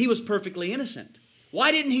 He was perfectly innocent.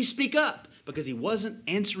 Why didn't He speak up? Because He wasn't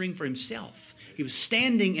answering for Himself. He was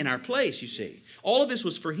standing in our place, you see. All of this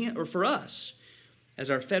was for Him or for us as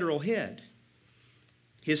our federal head.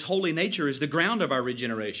 His holy nature is the ground of our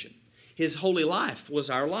regeneration. His holy life was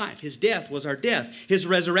our life. His death was our death. His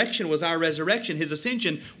resurrection was our resurrection. His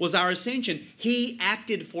ascension was our ascension. He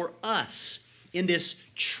acted for us in this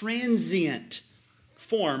transient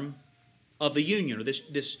form of the union, or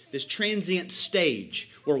this transient stage.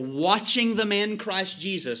 We're watching the man Christ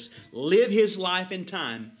Jesus live His life in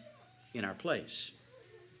time in our place.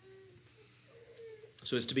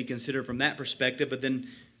 So it's to be considered from that perspective, but then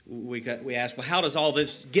we ask, well, how does all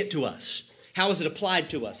this get to us? How is it applied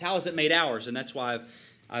to us? How is it made ours? And that's why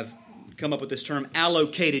I've come up with this term,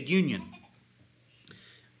 allocated union.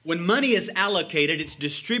 When money is allocated, it's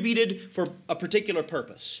distributed for a particular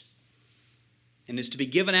purpose. And it's to be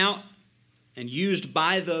given out and used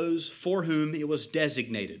by those for whom it was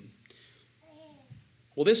designated.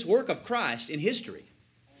 Well, this work of Christ in history,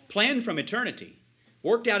 planned from eternity,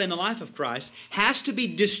 worked out in the life of Christ, has to be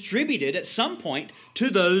distributed at some point to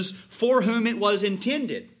those for whom it was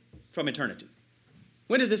intended from eternity.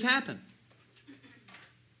 When does this happen?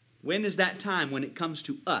 When is that time when it comes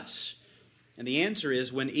to us? And the answer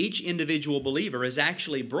is when each individual believer is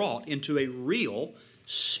actually brought into a real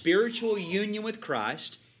spiritual union with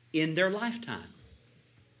Christ in their lifetime.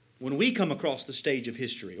 When we come across the stage of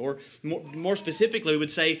history, or more specifically, we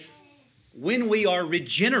would say, when we are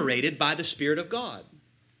regenerated by the Spirit of God.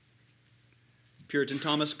 Puritan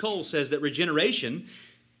Thomas Cole says that regeneration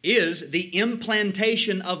is the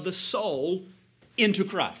implantation of the soul into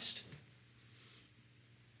Christ.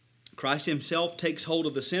 Christ Himself takes hold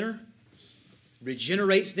of the sinner,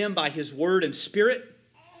 regenerates them by His Word and Spirit,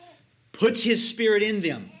 puts His Spirit in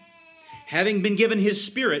them. Having been given His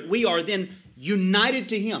Spirit, we are then united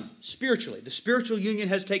to Him spiritually. The spiritual union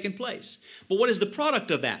has taken place. But what is the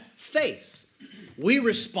product of that? Faith. We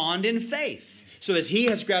respond in faith. So as He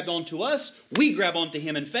has grabbed onto us, we grab onto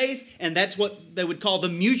Him in faith, and that's what they would call the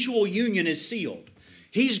mutual union is sealed.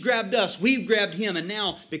 He's grabbed us, we've grabbed Him, and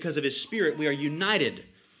now, because of His Spirit, we are united,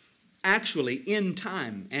 actually, in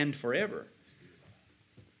time and forever.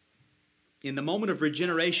 In the moment of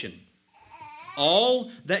regeneration, all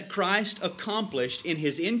that Christ accomplished in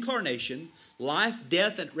His incarnation, life,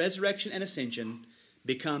 death, and resurrection and ascension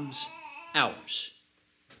becomes ours,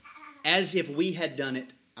 as if we had done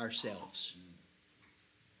it ourselves.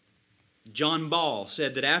 John Ball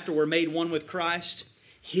said that after we're made one with Christ,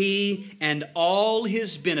 He and all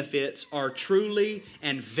His benefits are truly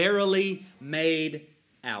and verily made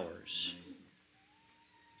ours.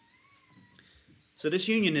 So this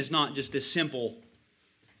union is not just this simple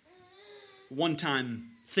one-time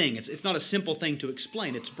thing. It's not a simple thing to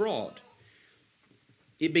explain. It's broad.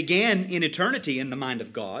 It began in eternity in the mind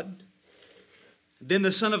of God. Then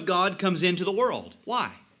the Son of God comes into the world.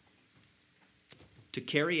 Why? To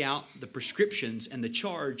carry out the prescriptions and the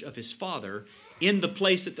charge of His Father in the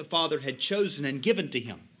place that the Father had chosen and given to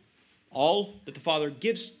Him. All that the Father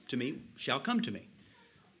gives to me shall come to me.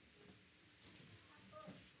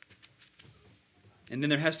 And then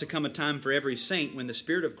there has to come a time for every saint when the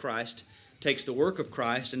Spirit of Christ takes the work of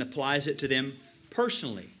Christ and applies it to them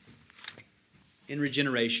personally in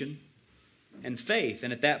regeneration and faith.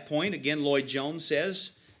 And at that point, again, Lloyd Jones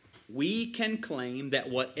says, we can claim that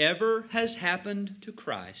whatever has happened to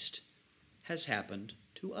Christ has happened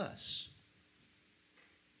to us.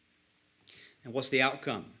 And what's the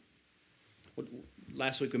outcome?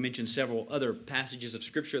 Last week we mentioned several other passages of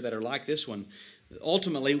Scripture that are like this one.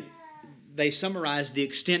 Ultimately, they summarize the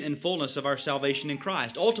extent and fullness of our salvation in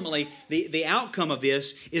Christ. Ultimately, the outcome of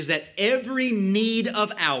this is that every need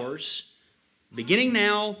of ours, beginning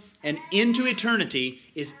now and into eternity,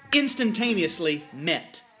 is instantaneously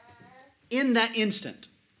met. In that instant,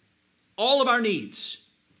 all of our needs,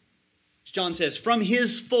 as John says, from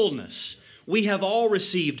His fullness, We have all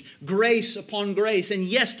received grace upon grace. And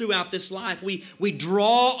yes, throughout this life, we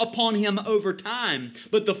draw upon Him over time.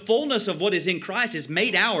 But the fullness of what is in Christ is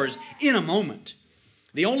made ours in a moment.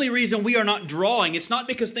 The only reason we are not drawing, it's not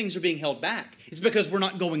because things are being held back. It's because we're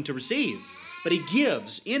not going to receive. But He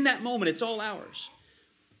gives. In that moment, it's all ours.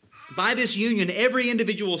 By this union, every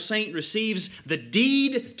individual saint receives the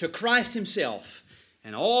deed to Christ Himself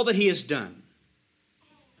and all that He has done.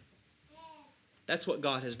 That's what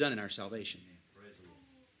God has done in our salvation.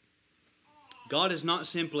 God has not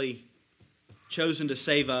simply chosen to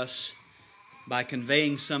save us by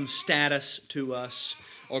conveying some status to us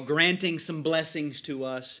or granting some blessings to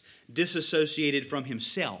us disassociated from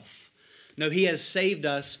Himself. No, He has saved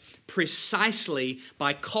us precisely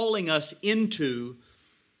by calling us into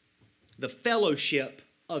the fellowship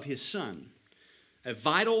of His Son. A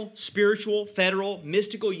vital, spiritual, federal,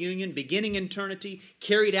 mystical union beginning in eternity,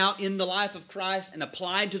 carried out in the life of Christ and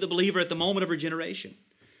applied to the believer at the moment of regeneration.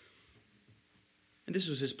 And this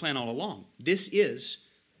was His plan all along. This is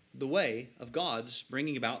the way of God's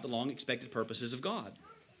bringing about the long-expected purposes of God.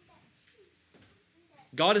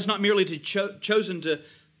 God is not merely chosen to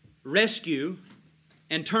rescue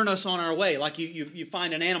and turn us on our way. Like you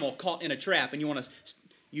find an animal caught in a trap and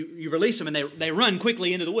you release them and they run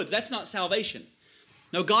quickly into the woods. That's not salvation.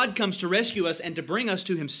 No, God comes to rescue us and to bring us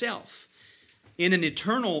to Himself in an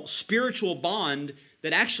eternal spiritual bond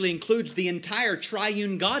that actually includes the entire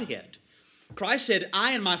triune Godhead. Christ said,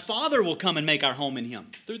 I and my Father will come and make our home in Him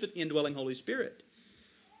through the indwelling Holy Spirit.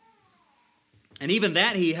 And even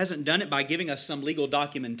that, He hasn't done it by giving us some legal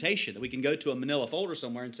documentation that we can go to a manila folder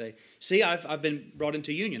somewhere and say, see, I've been brought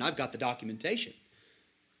into union. I've got the documentation.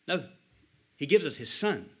 No, He gives us His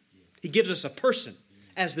Son. He gives us a person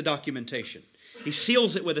as the documentation. He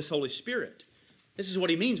seals it with His Holy Spirit. This is what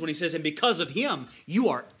He means when He says, and because of Him, you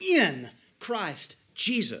are in Christ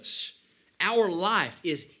Jesus. Our life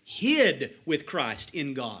is hid with Christ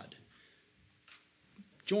in God,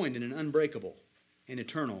 joined in an unbreakable and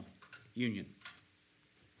eternal union.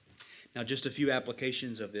 Now, just a few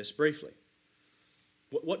applications of this briefly.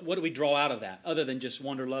 What do we draw out of that, other than just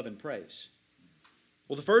wonder, love, and praise?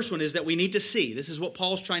 Well, the first one is that we need to see. This is what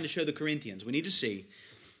Paul's trying to show the Corinthians. We need to see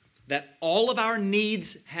that all of our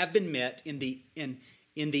needs have been met in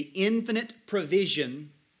the infinite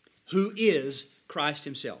provision who is Christ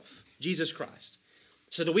Himself, Jesus Christ.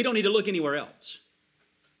 So that we don't need to look anywhere else.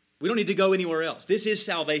 We don't need to go anywhere else. This is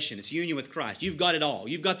salvation. It's union with Christ. You've got it all.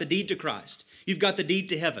 You've got the deed to Christ. You've got the deed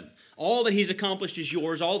to heaven. All that He's accomplished is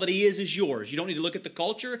yours. All that He is yours. You don't need to look at the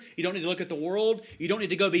culture. You don't need to look at the world. You don't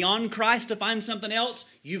need to go beyond Christ to find something else.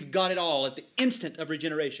 You've got it all at the instant of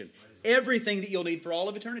regeneration. Everything that you'll need for all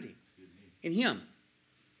of eternity in Him.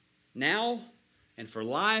 Now and for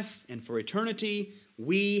life and for eternity,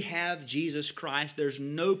 we have Jesus Christ. There's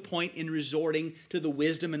no point in resorting to the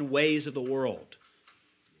wisdom and ways of the world.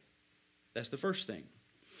 That's the first thing.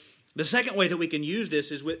 The second way that we can use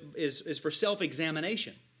this is for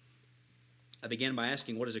self-examination. I began by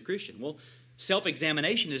asking, what is a Christian? Well,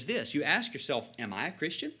 self-examination is this. You ask yourself, am I a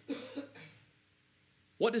Christian?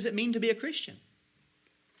 What does it mean to be a Christian?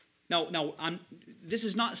 Now, this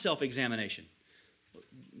is not self-examination.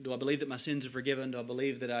 Do I believe that my sins are forgiven? Do I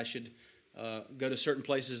believe that I should go to certain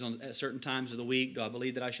places at certain times of the week? Do I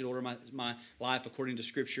believe that I should order my life according to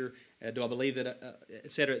Scripture? Do I believe that,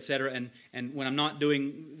 et cetera, et cetera? And when I'm not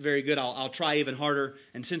doing very good, I'll try even harder.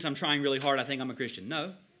 And since I'm trying really hard, I think I'm a Christian.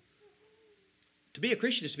 No. To be a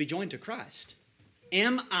Christian is to be joined to Christ.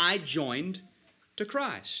 Am I joined to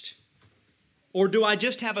Christ? Or do I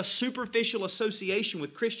just have a superficial association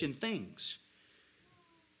with Christian things?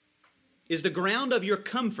 Is the ground of your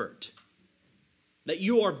comfort that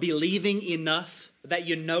you are believing enough, that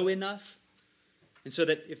you know enough? And so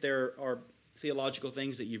that if there are theological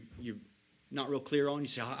things that you're not real clear on, you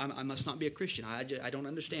say, I must not be a Christian. I don't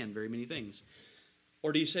understand very many things.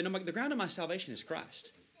 Or do you say, no, the ground of my salvation is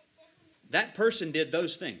Christ. That person did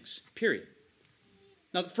those things, period.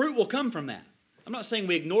 Now, the fruit will come from that. I'm not saying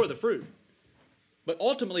we ignore the fruit. But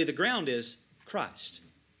ultimately, the ground is Christ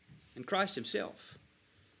and Christ Himself.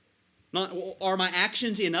 Not, are my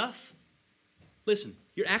actions enough? Listen,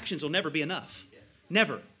 your actions will never be enough.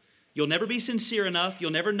 Never. You'll never be sincere enough.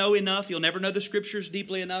 You'll never know enough. You'll never know the Scriptures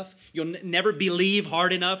deeply enough. You'll never believe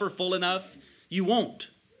hard enough or full enough. You won't.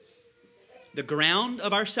 The ground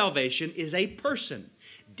of our salvation is a person.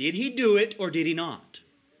 Did He do it or did He not?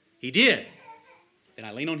 He did. Then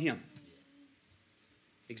I lean on Him.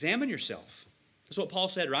 Examine yourself. That's what Paul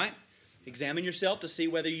said, right? Examine yourself to see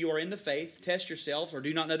whether you are in the faith. Test yourselves, or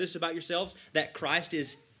do not know this about yourselves, that Christ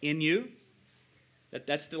is in you.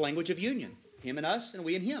 That's the language of union. Him and us, and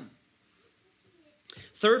we and Him.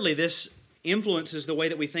 Thirdly, this influences the way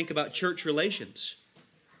that we think about church relations.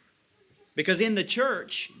 Because in the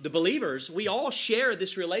church, the believers, we all share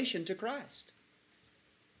this relation to Christ.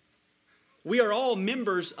 We are all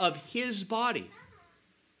members of His body.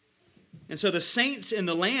 And so the saints in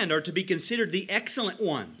the land are to be considered the excellent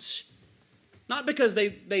ones. Not because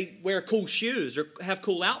they wear cool shoes or have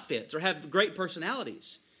cool outfits or have great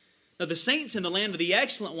personalities. No, the saints in the land are the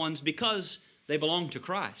excellent ones because they belong to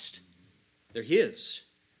Christ. They're His.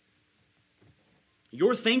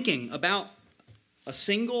 You're thinking about a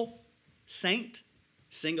single saint,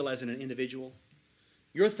 single as in an individual.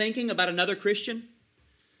 You're thinking about another Christian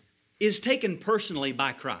is taken personally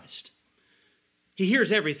by Christ. He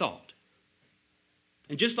hears every thought.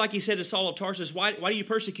 And just like He said to Saul of Tarsus, why do you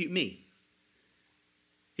persecute me?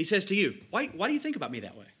 He says to you, why do you think about me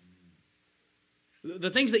that way? The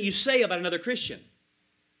things that you say about another Christian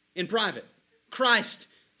in private, Christ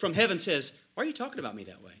from heaven says, why are you talking about me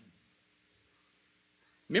that way?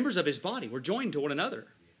 Members of His body, we're joined to one another.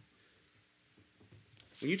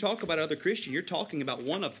 When you talk about another Christian, you're talking about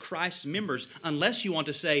one of Christ's members, unless you want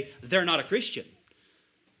to say they're not a Christian.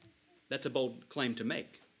 That's a bold claim to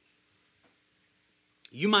make.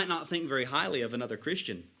 You might not think very highly of another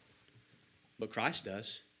Christian, but Christ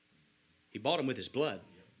does. He bought him with His blood.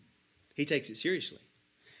 He takes it seriously.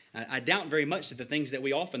 I doubt very much that the things that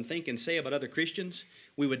we often think and say about other Christians,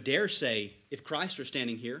 we would dare say, if Christ were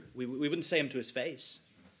standing here, we wouldn't say them to His face.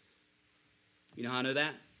 You know how I know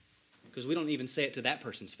that? Because we don't even say it to that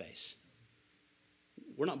person's face.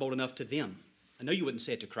 We're not bold enough to them. I know you wouldn't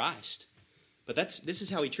say it to Christ, but this is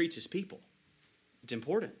how He treats His people. It's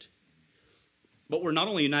important. But we're not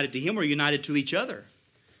only united to Him, we're united to each other.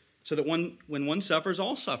 So that when one suffers,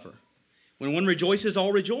 all suffer. When one rejoices,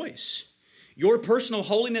 all rejoice. Your personal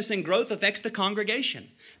holiness and growth affects the congregation.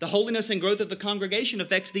 The holiness and growth of the congregation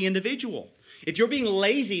affects the individual. If you're being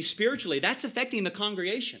lazy spiritually, that's affecting the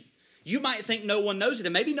congregation. You might think no one knows it,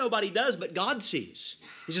 and maybe nobody does, but God sees.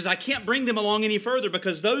 He says, I can't bring them along any further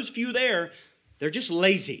because those few there, they're just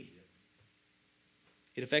lazy.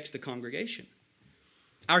 It affects the congregation.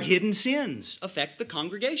 Our hidden sins affect the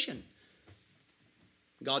congregation.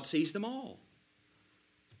 God sees them all.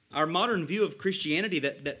 Our modern view of Christianity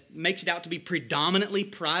that makes it out to be predominantly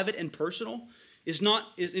private and personal is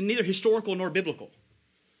neither historical nor biblical.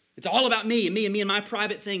 It's all about me and my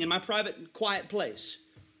private thing and my private quiet place.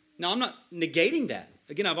 Now, I'm not negating that.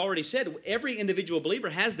 Again, I've already said every individual believer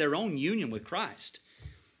has their own union with Christ.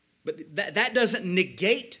 But that doesn't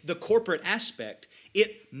negate the corporate aspect.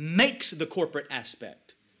 It makes the corporate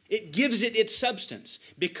aspect. It gives it its substance.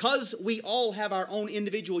 Because we all have our own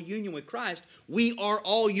individual union with Christ, we are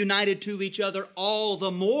all united to each other all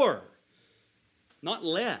the more, not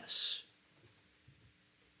less.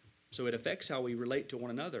 So it affects how we relate to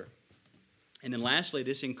one another. And then lastly,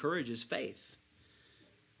 this encourages faith.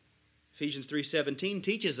 Ephesians 3:17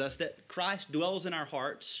 teaches us that Christ dwells in our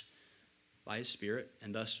hearts by His Spirit,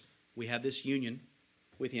 and thus we have this union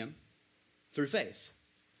with Him through faith.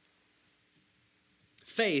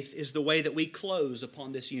 Faith is the way that we close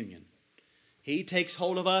upon this union. He takes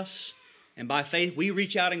hold of us, and by faith we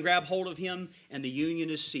reach out and grab hold of Him, and the union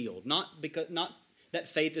is sealed. Not that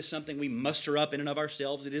faith is something we muster up in and of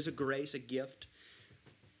ourselves. It is a grace, a gift.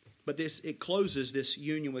 But it closes this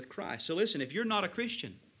union with Christ. So listen, if you're not a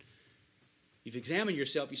Christian, you've examined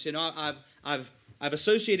yourself, you say, no, I've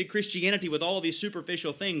associated Christianity with all these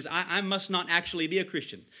superficial things. I must not actually be a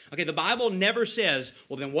Christian. Okay, the Bible never says,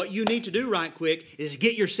 well, then what you need to do right quick is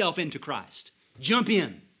get yourself into Christ. Jump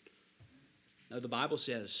in. No, the Bible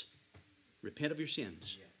says, repent of your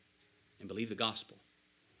sins and believe the gospel.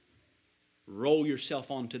 Roll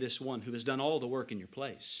yourself onto this one who has done all the work in your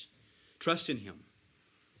place. Trust in Him.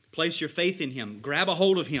 Place your faith in Him. Grab a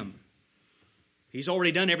hold of Him. He's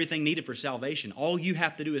already done everything needed for salvation. All you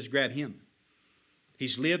have to do is grab Him.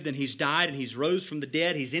 He's lived and He's died and He's rose from the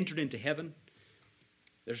dead. He's entered into heaven.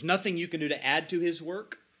 There's nothing you can do to add to His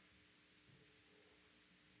work.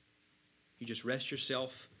 You just rest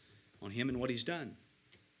yourself on Him and what He's done.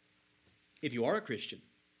 If you are a Christian,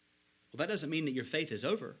 well, that doesn't mean that your faith is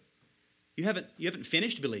over. You haven't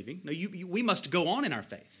finished believing. No, we must go on in our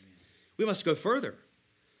faith. We must go further.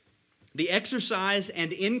 The exercise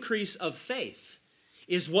and increase of faith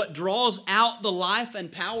is what draws out the life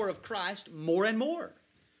and power of Christ more and more.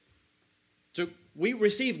 So we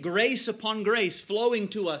receive grace upon grace flowing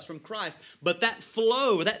to us from Christ, but that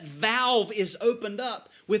flow, that valve is opened up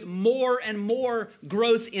with more and more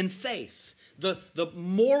growth in faith. The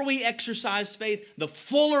more we exercise faith, the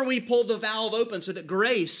fuller we pull the valve open so that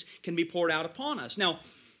grace can be poured out upon us. Now,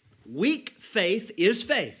 weak faith is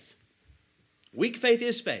faith. Weak faith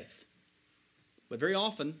is faith. But very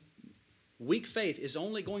often, Weak faith is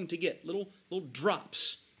only going to get little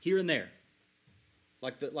drops here and there.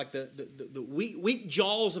 Like the weak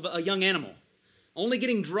jaws of a young animal. Only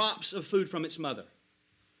getting drops of food from its mother.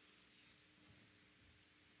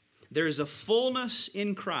 There is a fullness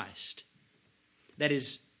in Christ that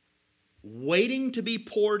is waiting to be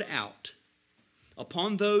poured out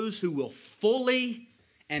upon those who will fully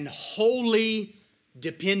and wholly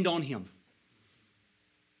depend on Him.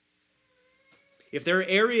 If there are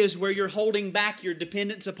areas where you're holding back your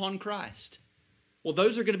dependence upon Christ, well,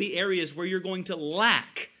 those are going to be areas where you're going to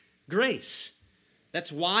lack grace.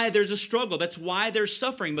 That's why there's a struggle. That's why there's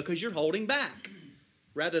suffering, because you're holding back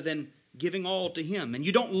rather than giving all to Him. And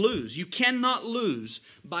you don't lose. You cannot lose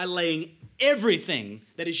by laying everything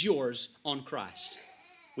that is yours on Christ.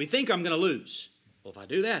 We think I'm going to lose. Well, if I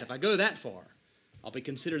do that, if I go that far, I'll be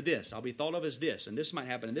considered this. I'll be thought of as this, and this might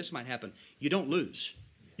happen, and this might happen. You don't lose.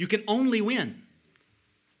 You can only win.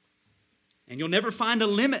 And you'll never find a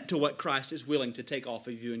limit to what Christ is willing to take off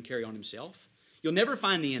of you and carry on Himself. You'll never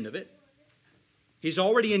find the end of it. He's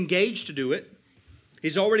already engaged to do it.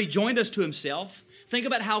 He's already joined us to Himself. Think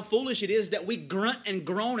about how foolish it is that we grunt and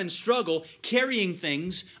groan and struggle carrying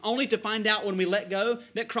things only to find out when we let go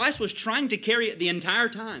that Christ was trying to carry it the entire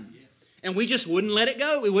time. And we just wouldn't let it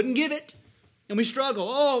go. We wouldn't give it. And we struggle.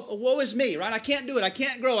 Oh, woe is me, right? I can't do it. I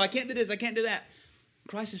can't grow. I can't do this. I can't do that.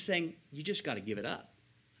 Christ is saying, you just got to give it up.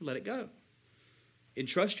 Let it go.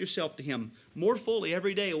 Entrust yourself to Him more fully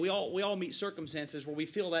every day. We all meet circumstances where we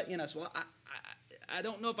feel that in us. Well, I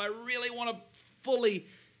don't know if I really want to fully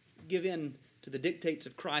give in to the dictates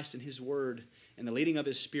of Christ and His Word and the leading of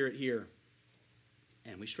His Spirit here.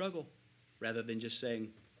 And we struggle rather than just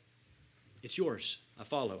saying, it's yours. I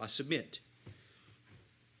follow. I submit.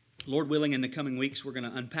 Lord willing, in the coming weeks, we're going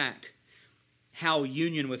to unpack how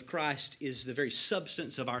union with Christ is the very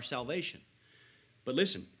substance of our salvation. But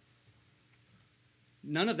listen,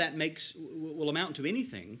 none of that will amount to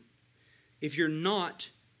anything if you're not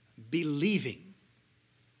believing.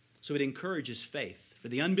 So it encourages faith. For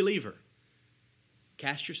the unbeliever,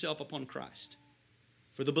 cast yourself upon Christ.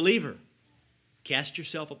 For the believer, cast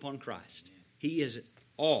yourself upon Christ. He is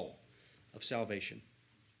all of salvation.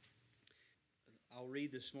 I'll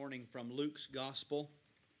read this morning from Luke's Gospel,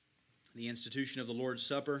 the institution of the Lord's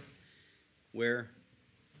Supper, where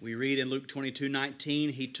we read in Luke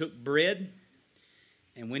 22:19, He took bread,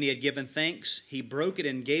 and when He had given thanks, He broke it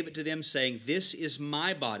and gave it to them, saying, This is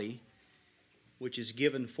my body, which is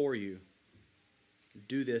given for you.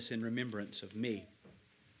 Do this in remembrance of me.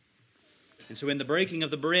 And so in the breaking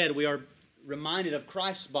of the bread, we are reminded of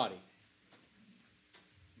Christ's body,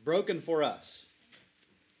 broken for us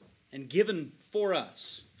and given for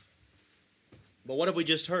us. But what have we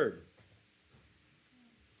just heard?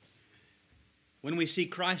 When we see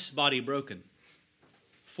Christ's body broken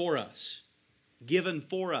for us, given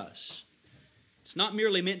for us, it's not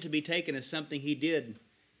merely meant to be taken as something He did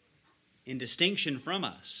in distinction from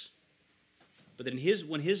us, but that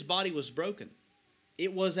when His body was broken,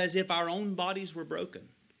 it was as if our own bodies were broken,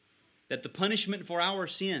 that the punishment for our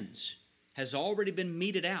sins has already been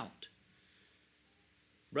meted out.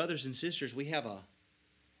 Brothers and sisters, we have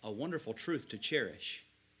a wonderful truth to cherish.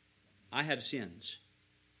 I have sins.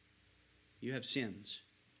 You have sins.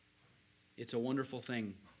 It's a wonderful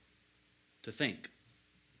thing to think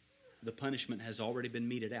the punishment has already been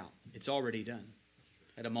meted out. It's already done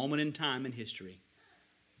at a moment in time in history.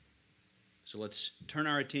 So let's turn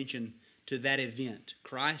our attention to that event.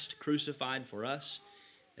 Christ crucified for us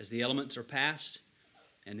as the elements are passed,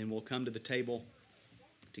 and then we'll come to the table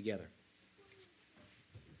together.